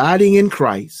 abiding in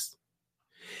Christ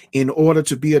in order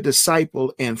to be a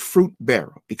disciple and fruit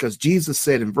bearer. Because Jesus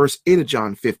said in verse 8 of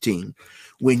John 15,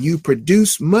 when you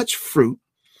produce much fruit,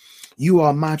 you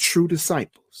are my true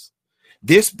disciples.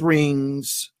 This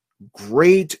brings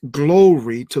great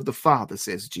glory to the Father,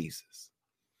 says Jesus.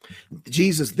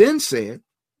 Jesus then said,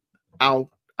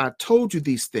 I told you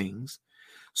these things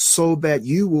so that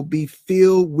you will be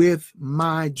filled with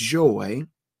my joy.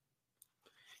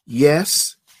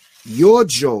 Yes, your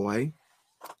joy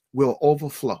will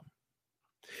overflow.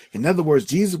 In other words,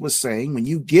 Jesus was saying, when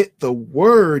you get the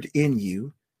word in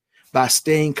you by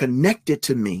staying connected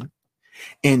to me,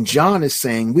 and John is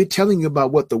saying, we're telling you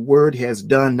about what the word has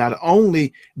done, not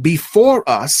only before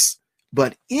us,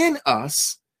 but in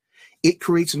us, it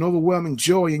creates an overwhelming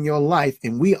joy in your life.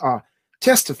 And we are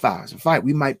testifies. In fact,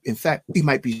 we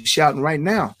might be shouting right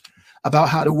now about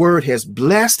how the word has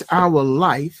blessed our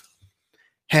life,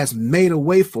 has made a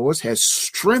way for us, has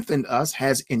strengthened us,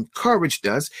 has encouraged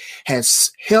us,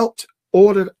 has helped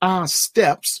order our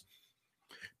steps,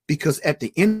 because at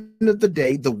the end of the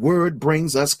day, the word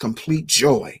brings us complete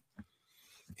joy.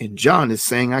 And John is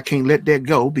saying, I can't let that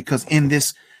go, because in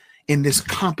this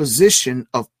composition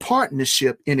of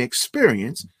partnership in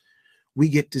experience, we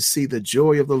get to see the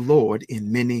joy of the Lord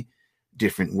in many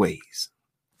different ways.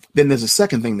 Then there's a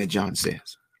second thing that John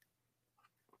says.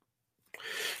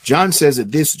 John says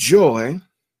that this joy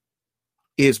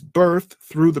is birthed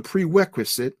through the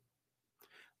prerequisite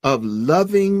of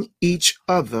loving each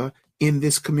other in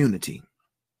this community.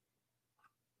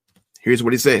 Here's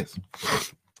what he says.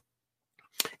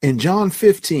 In John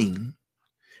 15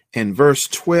 and verse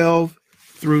 12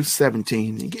 through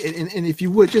 17. And if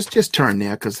you would just turn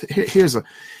there, because here's a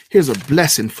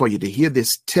blessing for you to hear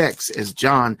this text as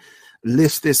John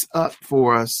lifts this up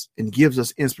for us and gives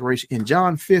us inspiration. In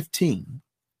John 15,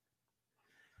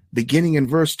 beginning in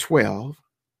verse 12,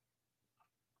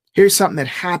 here's something that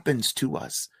happens to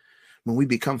us when we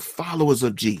become followers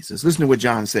of Jesus. Listen to what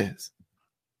John says.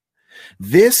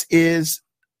 This is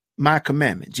my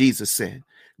commandment, Jesus said,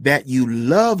 that you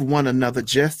love one another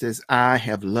just as I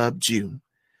have loved you.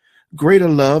 Greater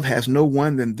love has no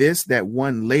one than this, that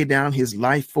one lay down his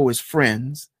life for his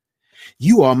friends.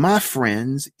 You are my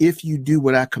friends if you do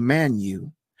what I command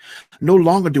you. No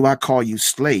longer do I call you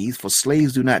slaves, for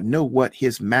slaves do not know what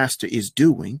his master is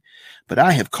doing, but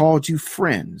I have called you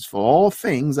friends, for all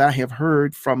things I have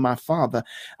heard from my Father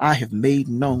I have made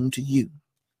known to you.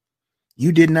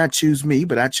 You did not choose me,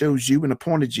 but I chose you and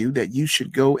appointed you that you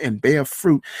should go and bear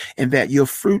fruit, and that your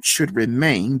fruit should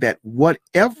remain, that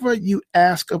whatever you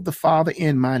ask of the Father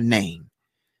in my name,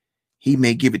 he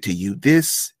may give it to you.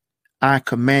 This I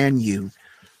command you,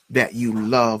 that you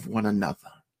love one another.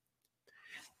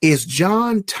 Is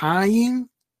John tying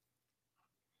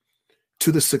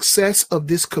to the success of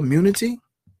this community?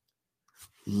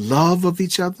 Love of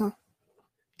each other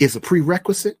is a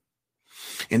prerequisite.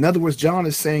 In other words, John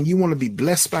is saying you want to be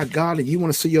blessed by God and you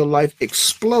want to see your life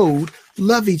explode,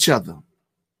 love each other.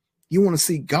 You want to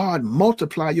see God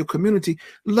multiply your community,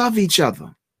 love each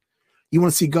other. You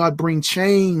want to see God bring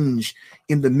change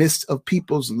in the midst of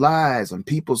people's lives and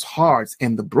people's hearts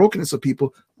and the brokenness of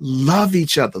people. Love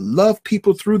each other, love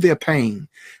people through their pain,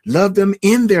 love them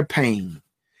in their pain,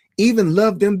 even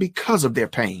love them because of their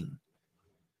pain.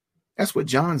 That's what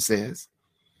John says,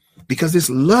 because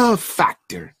this love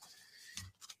factor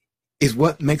is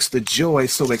what makes the joy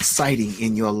so exciting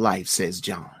in your life, says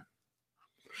John.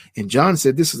 And John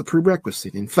said this is a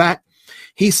prerequisite. In fact,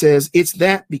 he says it's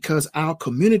that because our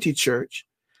community church,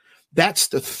 that's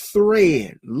the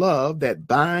thread, love, that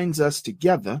binds us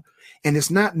together. And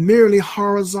it's not merely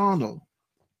horizontal,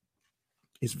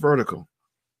 it's vertical.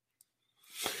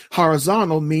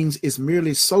 Horizontal means it's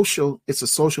merely social, it's a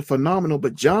social phenomenon.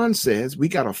 But John says we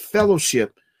got a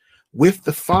fellowship with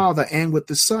the Father and with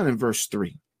the Son in verse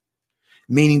 3.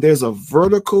 Meaning there's a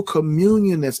vertical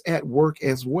communion that's at work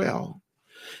as well.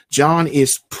 John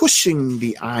is pushing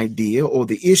the idea or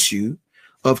the issue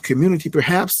of community,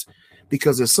 perhaps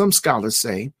because, as some scholars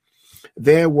say,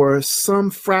 there were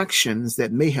some fractions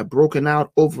that may have broken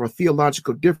out over a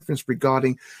theological difference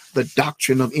regarding the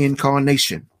doctrine of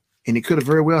incarnation. And it could have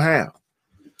very well have.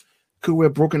 Could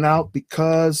have broken out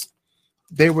because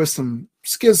there was some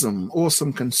schism or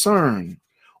some concern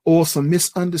or some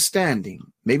misunderstanding,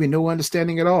 maybe no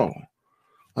understanding at all,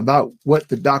 about what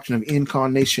the doctrine of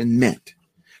incarnation meant.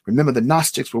 Remember, the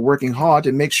Gnostics were working hard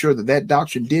to make sure that that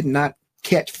doctrine did not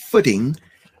catch footing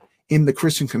in the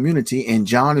Christian community, and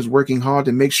John is working hard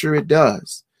to make sure it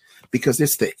does. because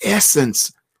it's the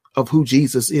essence of who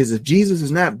Jesus is. If Jesus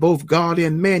is not both God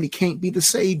and man, he can't be the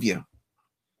Savior.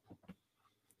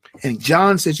 And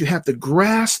John says you have to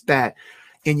grasp that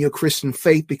in your Christian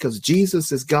faith, because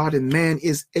Jesus as God and man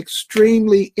is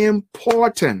extremely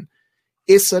important.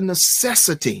 It's a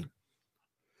necessity.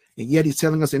 And yet he's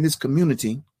telling us in this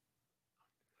community,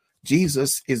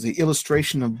 Jesus is the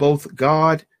illustration of both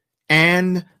God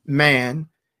and man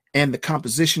and the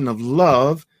composition of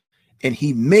love. And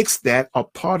he makes that a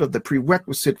part of the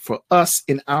prerequisite for us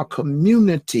in our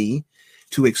community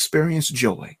to experience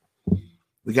joy.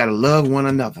 We got to love one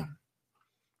another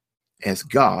as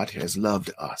God has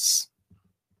loved us.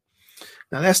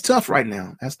 Now that's tough right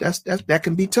now. That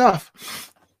can be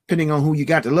tough depending on who you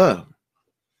got to love.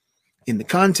 In the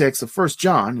context of 1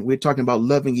 John, we're talking about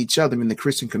loving each other in the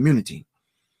Christian community.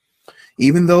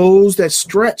 Even those that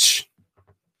stretch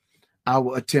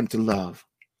our attempt to love,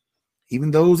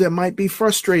 even those that might be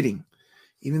frustrating,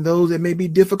 even those that may be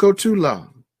difficult to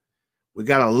love, we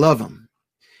got to love them.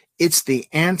 It's the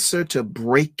answer to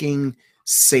breaking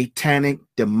satanic,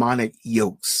 demonic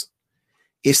yokes.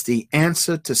 It's the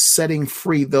answer to setting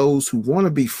free those who want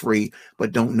to be free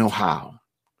but don't know how.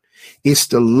 It's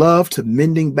the love to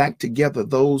mending back together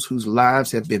those whose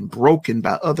lives have been broken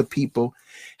by other people,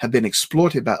 have been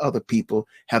exploited by other people,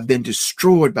 have been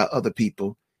destroyed by other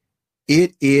people.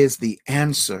 It is the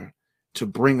answer to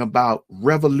bring about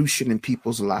revolution in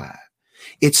people's lives.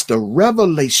 It's the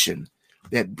revelation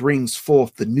that brings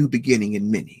forth the new beginning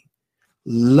in many.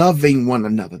 Loving one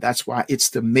another. That's why it's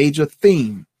the major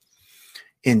theme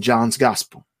in John's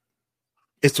gospel.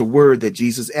 It's a word that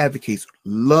Jesus advocates.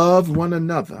 Love one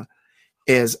another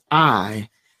as I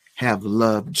have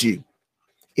loved you.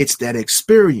 It's that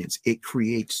experience. It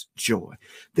creates joy.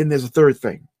 Then there's a third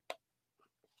thing.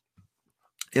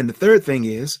 And the third thing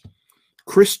is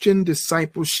Christian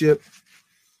discipleship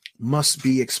must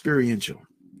be experiential.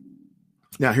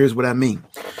 Now, here's what I mean.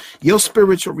 Your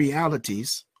spiritual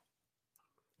realities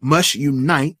must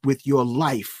unite with your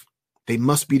life. They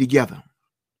must be together.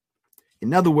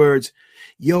 In other words,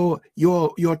 your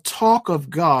talk of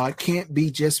God can't be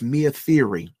just mere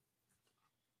theory.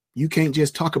 You can't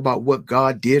just talk about what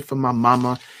God did for my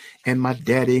mama and my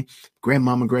daddy,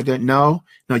 grandmama, granddad. No,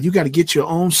 you got to get your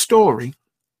own story.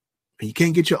 And you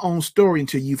can't get your own story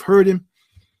until you've heard him,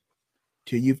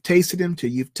 till you've tasted him,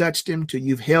 till you've touched him, till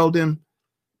you've held him,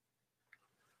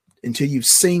 until you've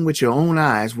seen with your own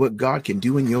eyes what God can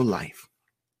do in your life.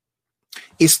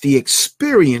 It's the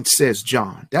experience, says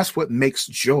John. That's what makes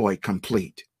joy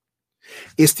complete.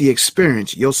 It's the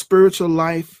experience. Your spiritual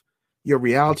life, your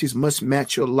realities must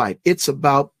match your life. It's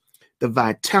about the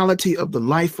vitality of the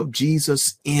life of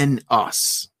Jesus in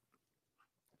us.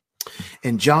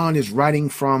 And John is writing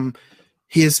from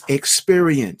his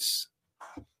experience.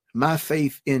 My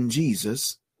faith in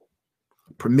Jesus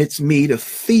permits me to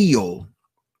feel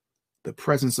the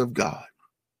presence of God.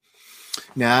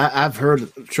 Now, I've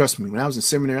heard, trust me, when I was in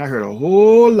seminary, I heard a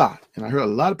whole lot. And I heard a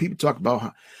lot of people talk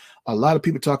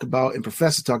about and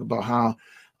professors talk about how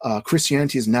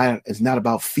Christianity is not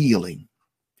about feeling.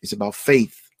 It's about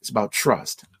faith. It's about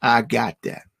trust. I got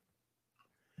that.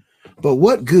 But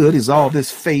what good is all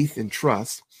this faith and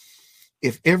trust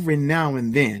if every now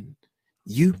and then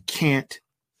you can't,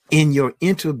 in your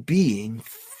inner being,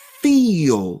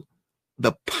 feel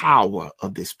the power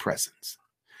of this presence?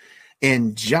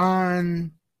 In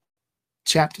John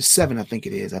chapter 7, I think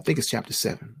it's chapter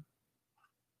 7,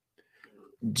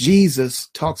 Jesus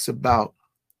talks about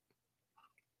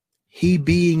he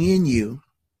being in you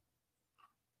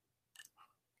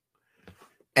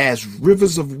as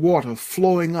rivers of water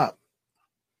flowing up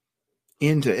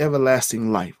into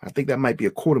everlasting life. I think that might be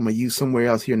a quote I'm going to use somewhere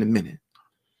else here in a minute.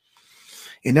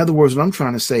 In other words, what I'm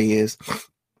trying to say is,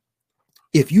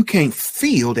 if you can't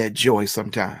feel that joy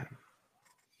sometime,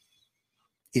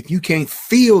 if you can't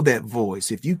feel that voice,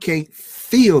 if you can't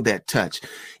feel that touch,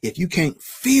 if you can't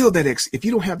feel that, if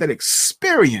you don't have that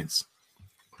experience,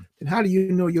 then how do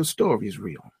you know your story is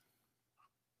real?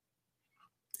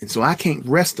 And so I can't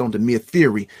rest on the mere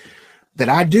theory that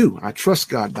I do. I trust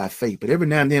God by faith, but every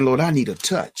now and then, Lord, I need a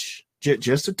touch,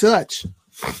 just a touch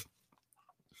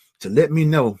to let me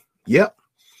know, yep,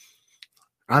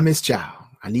 I'm his child.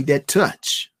 I need that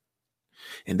touch.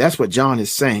 And that's what John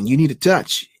is saying. You need a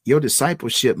touch. Your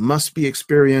discipleship must be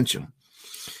experiential.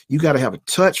 You got to have a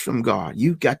touch from God.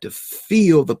 You got to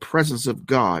feel the presence of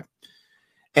God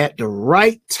at the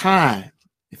right time.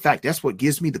 In fact, that's what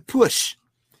gives me the push,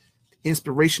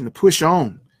 inspiration to push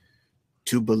on,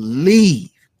 to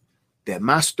believe that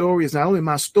my story is not only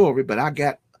my story, but I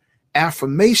got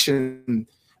affirmation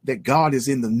that God is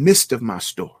in the midst of my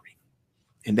story.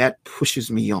 And that pushes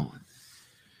me on.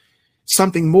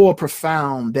 something more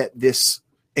profound that this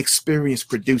experience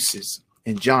produces.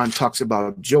 And John talks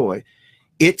about joy.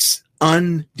 It's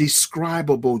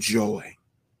undescribable joy.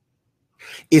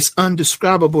 It's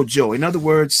undescribable joy. In other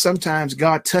words, sometimes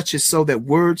God touches so that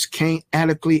words can't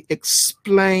adequately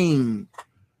explain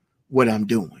what I'm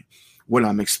doing, what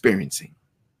I'm experiencing.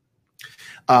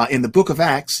 In the book of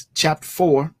Acts, chapter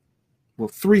 4,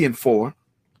 3 and 4,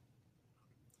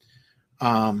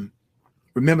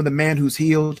 remember the man who's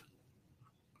healed,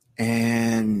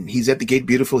 and he's at the gate,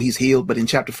 beautiful, he's healed. But in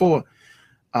chapter 4,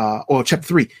 or chapter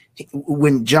 3,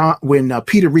 when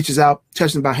Peter reaches out,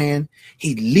 touching him by hand,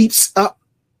 he leaps up.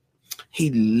 He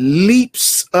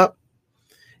leaps up,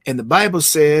 and the Bible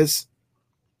says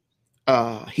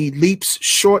he leaps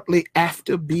shortly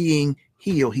after being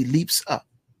healed. He leaps up.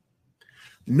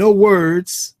 No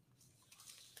words,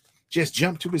 just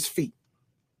jump to his feet.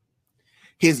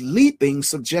 His leaping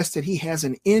suggests that he has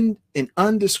an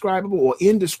undescribable or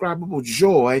indescribable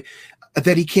joy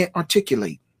that he can't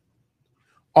articulate.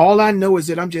 All I know is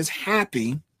that I'm just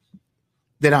happy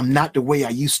that I'm not the way I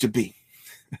used to be.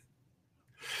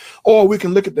 Or we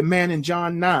can look at the man in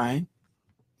John 9,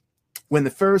 when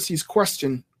the Pharisees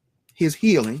questioned his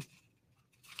healing,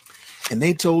 and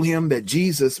they told him that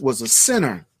Jesus was a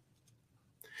sinner.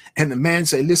 And the man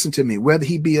said, listen to me, whether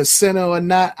he be a sinner or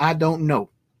not, I don't know.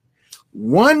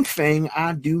 One thing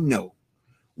I do know,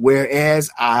 whereas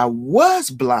I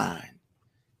was blind,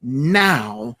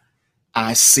 now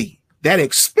I see. That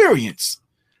experience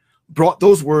brought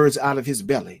those words out of his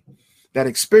belly. That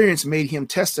experience made him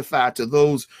testify to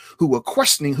those who were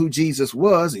questioning who Jesus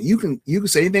was. And you can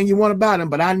say anything you want about him,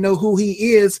 but I know who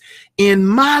he is in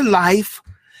my life.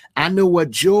 I know what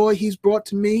joy he's brought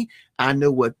to me. I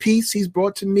know what peace he's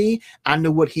brought to me. I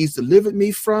know what he's delivered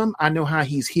me from. I know how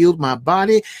he's healed my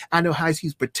body. I know how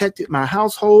he's protected my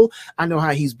household. I know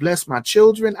how he's blessed my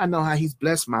children. I know how he's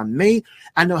blessed my mate.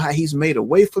 I know how he's made a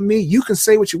way for me. You can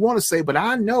say what you want to say, but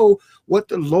I know what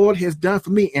the Lord has done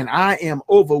for me, and I am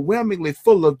overwhelmingly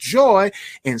full of joy.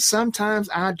 And sometimes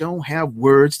I don't have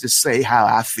words to say how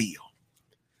I feel,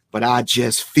 but I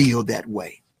just feel that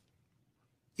way.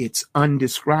 It's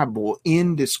undescribable,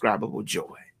 indescribable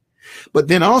joy. But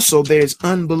then also there's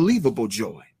unbelievable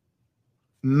joy,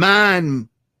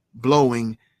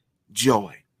 mind-blowing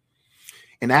joy.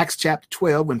 In Acts chapter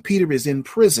 12, when Peter is in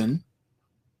prison,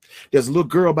 there's a little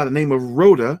girl by the name of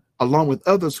Rhoda, along with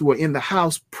others who are in the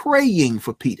house praying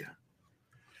for Peter.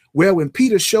 Well, when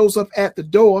Peter shows up at the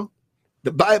door,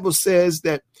 the Bible says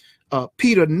that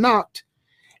Peter knocked,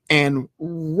 and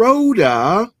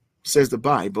Rhoda, says the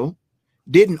Bible,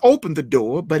 didn't open the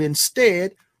door, but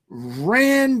instead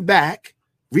ran back,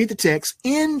 read the text,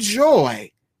 in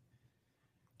joy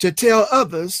to tell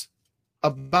others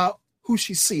about who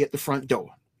she see at the front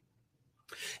door.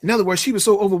 In other words, she was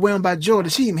so overwhelmed by joy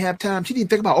that she didn't have time. She didn't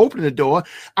think about opening the door.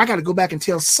 I got to go back and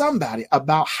tell somebody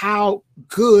about how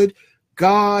good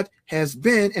God has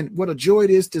been and what a joy it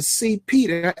is to see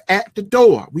Peter at the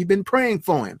door. We've been praying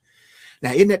for him.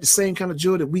 Now, isn't that the same kind of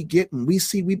joy that we get when we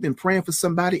see we've been praying for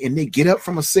somebody and they get up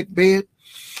from a sick bed?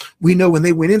 We know when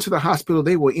they went into the hospital,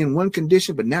 they were in one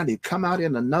condition, but now they've come out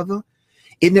in another.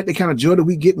 Isn't that the kind of joy that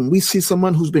we get when we see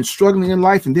someone who's been struggling in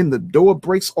life and then the door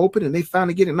breaks open and they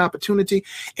finally get an opportunity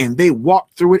and they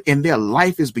walk through it and their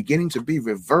life is beginning to be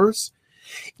reversed?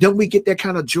 Don't we get that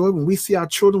kind of joy when we see our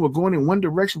children were going in one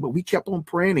direction, but we kept on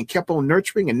praying and kept on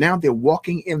nurturing, and now they're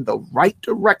walking in the right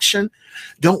direction?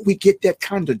 Don't we get that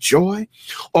kind of joy?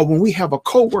 Or when we have a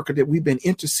coworker that we've been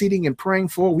interceding and praying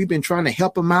for, we've been trying to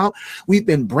help them out, we've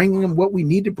been bringing them what we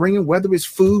need to bring them, whether it's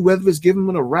food, whether it's giving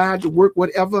them a ride to work,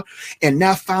 whatever, and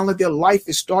now finally their life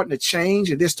is starting to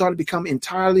change and they're starting to become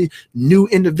entirely new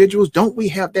individuals. Don't we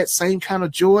have that same kind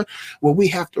of joy where we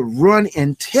have to run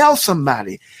and tell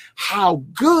somebody how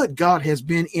good God has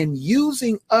been in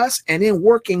using us and in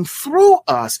working through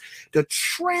us to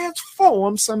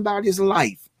transform somebody's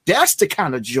life? That's the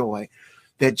kind of joy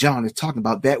that John is talking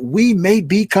about, that we may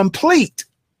be complete.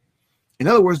 In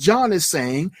other words, John is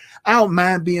saying, I don't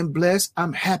mind being blessed.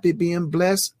 I'm happy being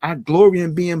blessed. I glory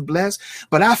in being blessed,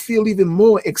 but I feel even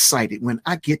more excited when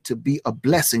I get to be a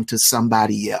blessing to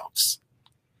somebody else.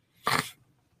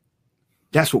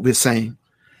 That's what we're saying.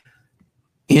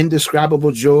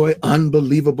 Indescribable joy,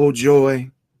 unbelievable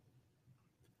joy,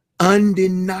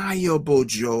 undeniable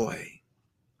joy,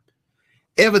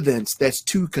 evidence that's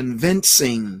too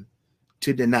convincing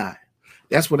to deny.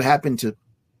 That's what happened to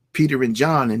Peter and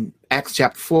John in Acts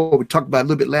chapter 4. We talked about it a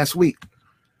little bit last week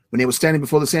when they were standing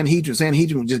before the Sanhedrin.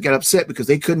 Sanhedrin just got upset because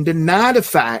they couldn't deny the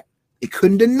fact, they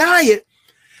couldn't deny it,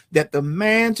 that the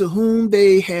man to whom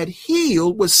they had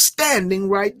healed was standing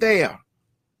right there.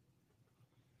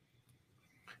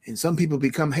 And some people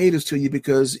become haters to you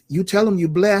because you tell them you're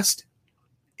blessed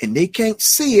and they can't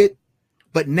see it,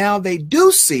 but now they do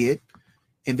see it,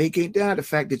 and they can't deny the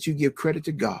fact that you give credit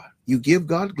to God. You give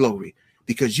God glory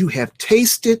because you have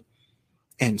tasted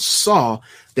and saw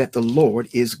that the Lord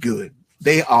is good.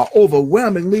 They are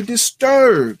overwhelmingly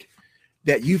disturbed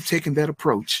that you've taken that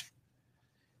approach.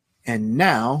 And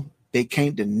now they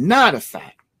can't deny the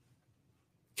fact,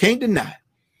 can't deny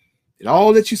that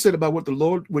all that you said about what the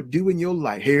Lord would do in your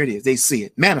life, here it is. They see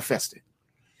it manifested.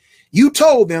 You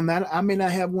told them that I may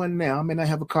not have one now, I may not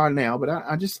have a car now, but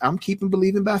I'm keeping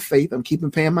believing by faith. I'm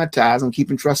keeping paying my tithes. I'm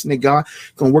keeping trusting that God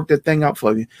gonna work that thing out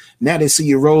for you. Now they see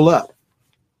you roll up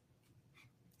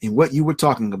in what you were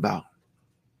talking about.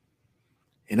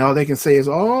 And all they can say is,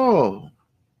 oh,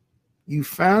 you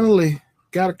finally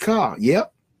got a car.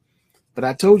 Yep. But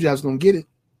I told you I was going to get it.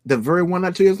 The very one I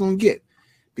told you I was going to get,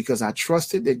 because I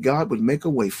trusted that God would make a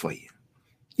way for you.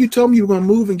 You told me you were going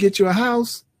to move and get you a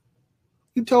house.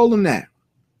 You told them that.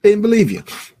 They didn't believe you.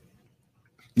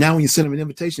 Now when you send them an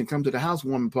invitation to come to the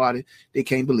housewarming party, they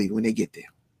can't believe it when they get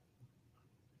there.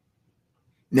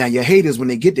 Now your haters, when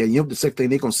they get there, you know the second thing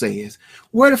they're going to say is,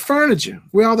 where the furniture?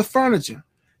 Where are the furniture?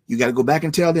 You got to go back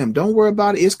and tell them, don't worry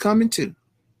about it. It's coming too.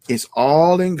 It's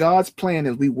all in God's plan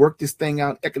as we work this thing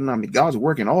out economically. God's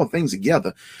working all things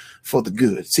together for the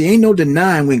good. See, ain't no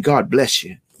denying when God bless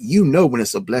you. You know when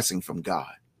it's a blessing from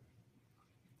God.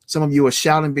 Some of you are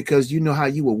shouting because you know how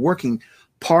you were working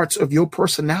parts of your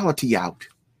personality out.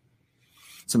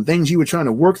 Some things you were trying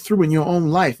to work through in your own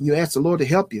life. You asked the Lord to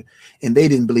help you, and they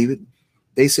didn't believe it.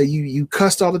 They say you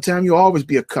cussed all the time. You'll always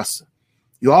be a cusser.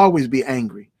 You'll always be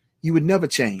angry. You would never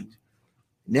change.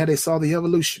 Now they saw the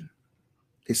evolution.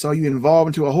 They saw you evolve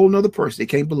into a whole nother person. They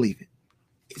can't believe it.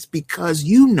 It's because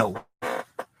you know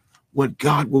what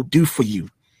God will do for you.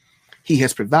 He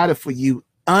has provided for you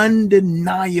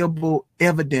undeniable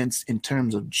evidence in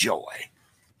terms of joy.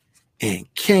 And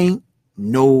can't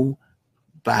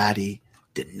nobody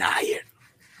deny it.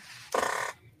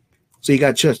 So you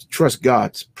got to trust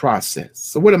God's process.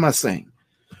 So what am I saying?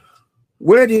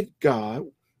 Where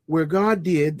God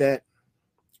did that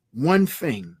one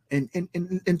thing, and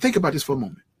think about this for a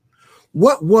moment.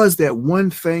 What was that one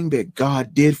thing that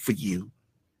God did for you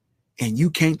and you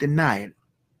can't deny it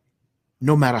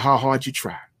no matter how hard you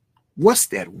try? What's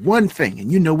that one thing?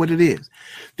 And you know what it is.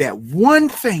 That one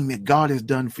thing that God has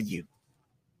done for you.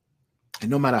 And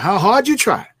no matter how hard you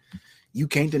try, you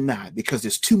can't deny it because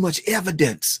there's too much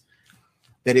evidence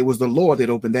that it was the Lord that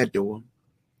opened that door.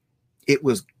 It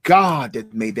was God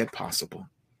that made that possible.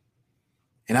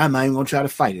 And I'm not even going to try to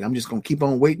fight it. I'm just going to keep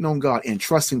on waiting on God and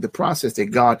trusting the process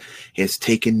that God has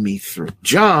taken me through.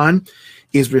 John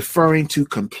is referring to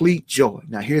complete joy.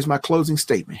 Now, here's my closing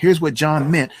statement. Here's what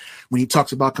John meant when he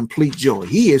talks about complete joy.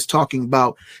 He is talking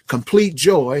about complete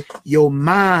joy. Your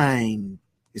mind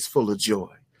is full of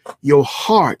joy. Your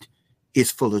heart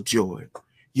is full of joy.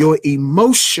 Your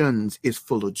emotions is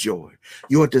full of joy.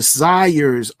 Your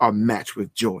desires are matched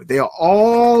with joy. They are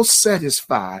all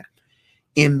satisfied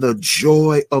in the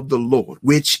joy of the Lord,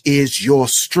 which is your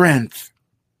strength.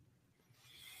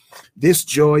 This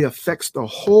joy affects the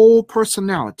whole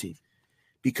personality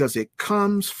because it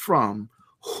comes from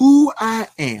who I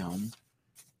am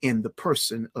in the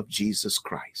person of Jesus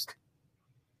Christ.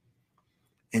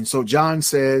 And so John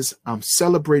says, I'm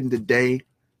celebrating today.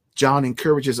 John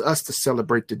encourages us to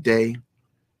celebrate today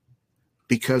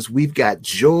because we've got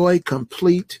joy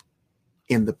complete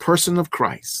in the person of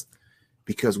Christ.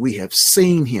 Because we have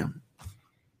seen him,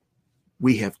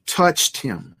 we have touched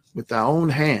him with our own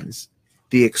hands,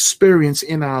 the experience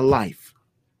in our life.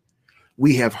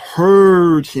 We have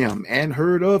heard him and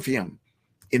heard of him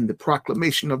in the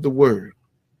proclamation of the word.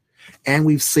 And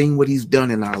we've seen what he's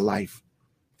done in our life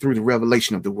through the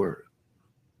revelation of the word.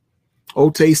 Oh,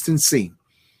 taste and see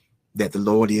that the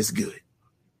Lord is good.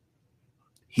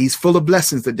 He's full of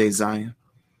blessings today, Zion.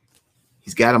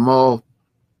 He's got them all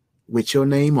with your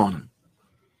name on them.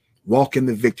 Walk in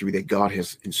the victory that God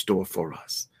has in store for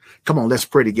us. Come on, let's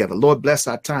pray together. Lord, bless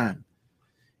our time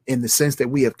in the sense that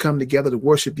we have come together to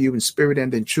worship you in spirit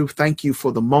and in truth. Thank you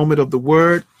for the moment of the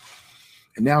word.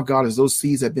 And now, God, as those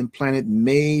seeds have been planted,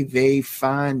 may they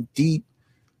find deep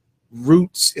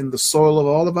roots in the soil of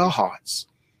all of our hearts,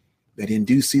 that in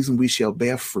due season we shall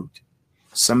bear fruit.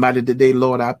 Somebody today,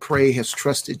 Lord, I pray, has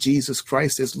trusted Jesus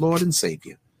Christ as Lord and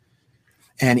Savior.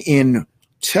 And in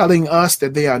telling us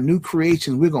that they are new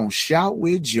creations, we're going to shout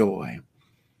with joy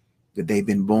that they've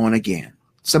been born again.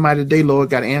 Somebody today, Lord,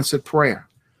 got answered prayer.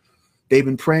 They've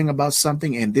been praying about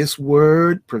something, and this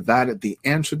word provided the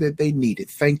answer that they needed.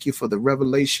 Thank you for the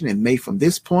revelation, and may from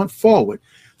this point forward,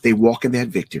 they walk in that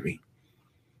victory.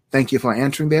 Thank you for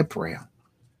answering their prayer.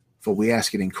 For we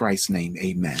ask it in Christ's name.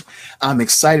 Amen. I'm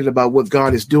excited about what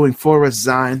God is doing for us,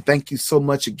 Zion. Thank you so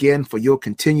much again for your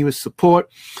continuous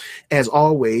support. As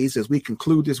always, as we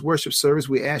conclude this worship service,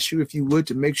 we ask you, if you would,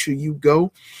 to make sure you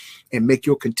go and make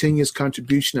your continuous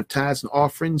contribution of tithes and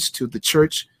offerings to the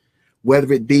church,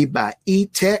 whether it be by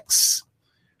e-text,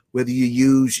 whether you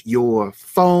use your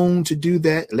phone to do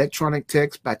that, electronic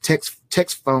text, by text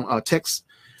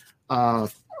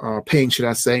paying, should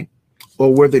I say,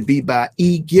 or whether it be by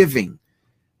e-giving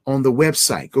on the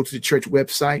website. Go to the church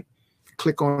website,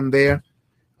 click on there,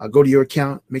 go to your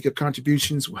account, make your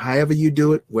contributions, however you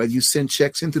do it, whether you send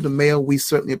checks into the mail. We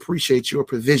certainly appreciate your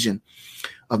provision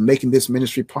of making this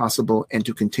ministry possible and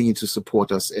to continue to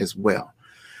support us as well.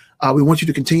 We want you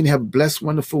to continue to have a blessed,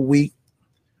 wonderful week.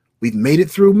 We've made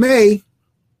it through May.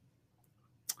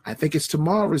 I think it's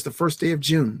tomorrow is the first day of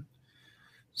June.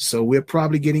 So we're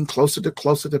probably getting closer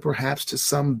to perhaps to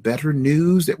some better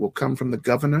news that will come from the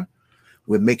governor.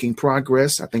 We're making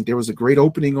progress. I think there was a great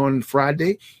opening on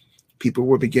Friday. People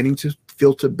were beginning to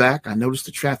filter back. I noticed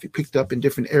the traffic picked up in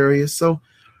different areas. So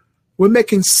we're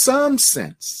making some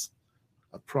sense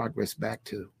of progress back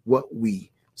to what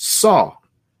we saw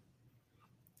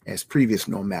as previous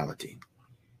normality.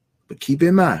 But keep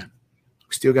in mind,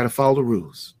 we still got to follow the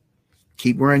rules.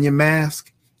 Keep wearing your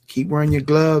mask. Keep wearing your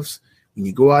gloves. When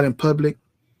you go out in public,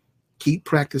 keep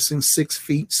practicing 6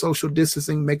 feet social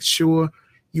distancing. Make sure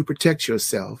you protect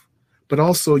yourself, but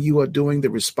also you are doing the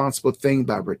responsible thing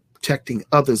by protecting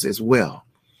others as well,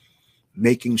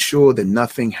 making sure that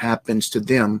nothing happens to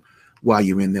them while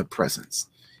you're in their presence.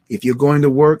 If you're going to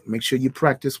work, make sure you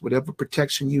practice whatever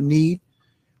protection you need,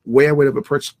 wear whatever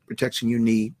protection you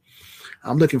need.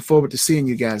 I'm looking forward to seeing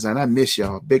you guys, and I miss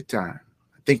y'all big time.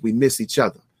 I think we miss each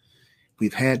other.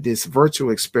 We've had this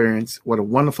virtual experience. What a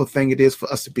wonderful thing it is for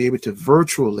us to be able to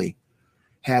virtually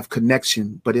have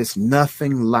connection, but it's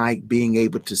nothing like being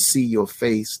able to see your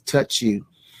face, touch you,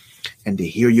 and to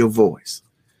hear your voice.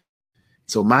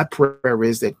 So my prayer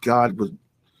is that God will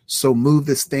so move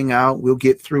this thing out. We'll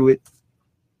get through it,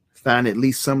 find at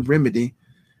least some remedy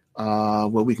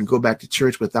where we can go back to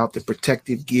church without the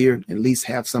protective gear, at least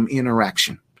have some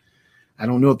interaction. I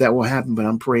don't know if that will happen, but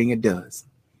I'm praying it does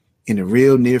in the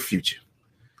real near future.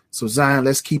 So Zion,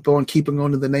 let's keep on keeping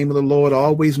on in the name of the Lord.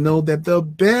 Always know that the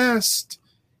best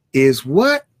is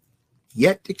what?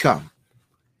 Yet to come.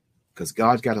 Because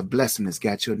God's got a blessing that's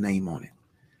got your name on it.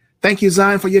 Thank you,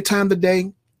 Zion, for your time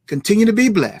today. Continue to be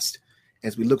blessed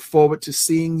as we look forward to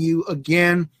seeing you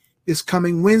again this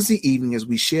coming Wednesday evening as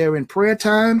we share in prayer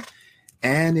time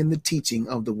and in the teaching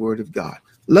of the Word of God.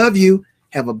 Love you.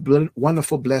 Have a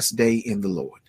wonderful, blessed day in the Lord.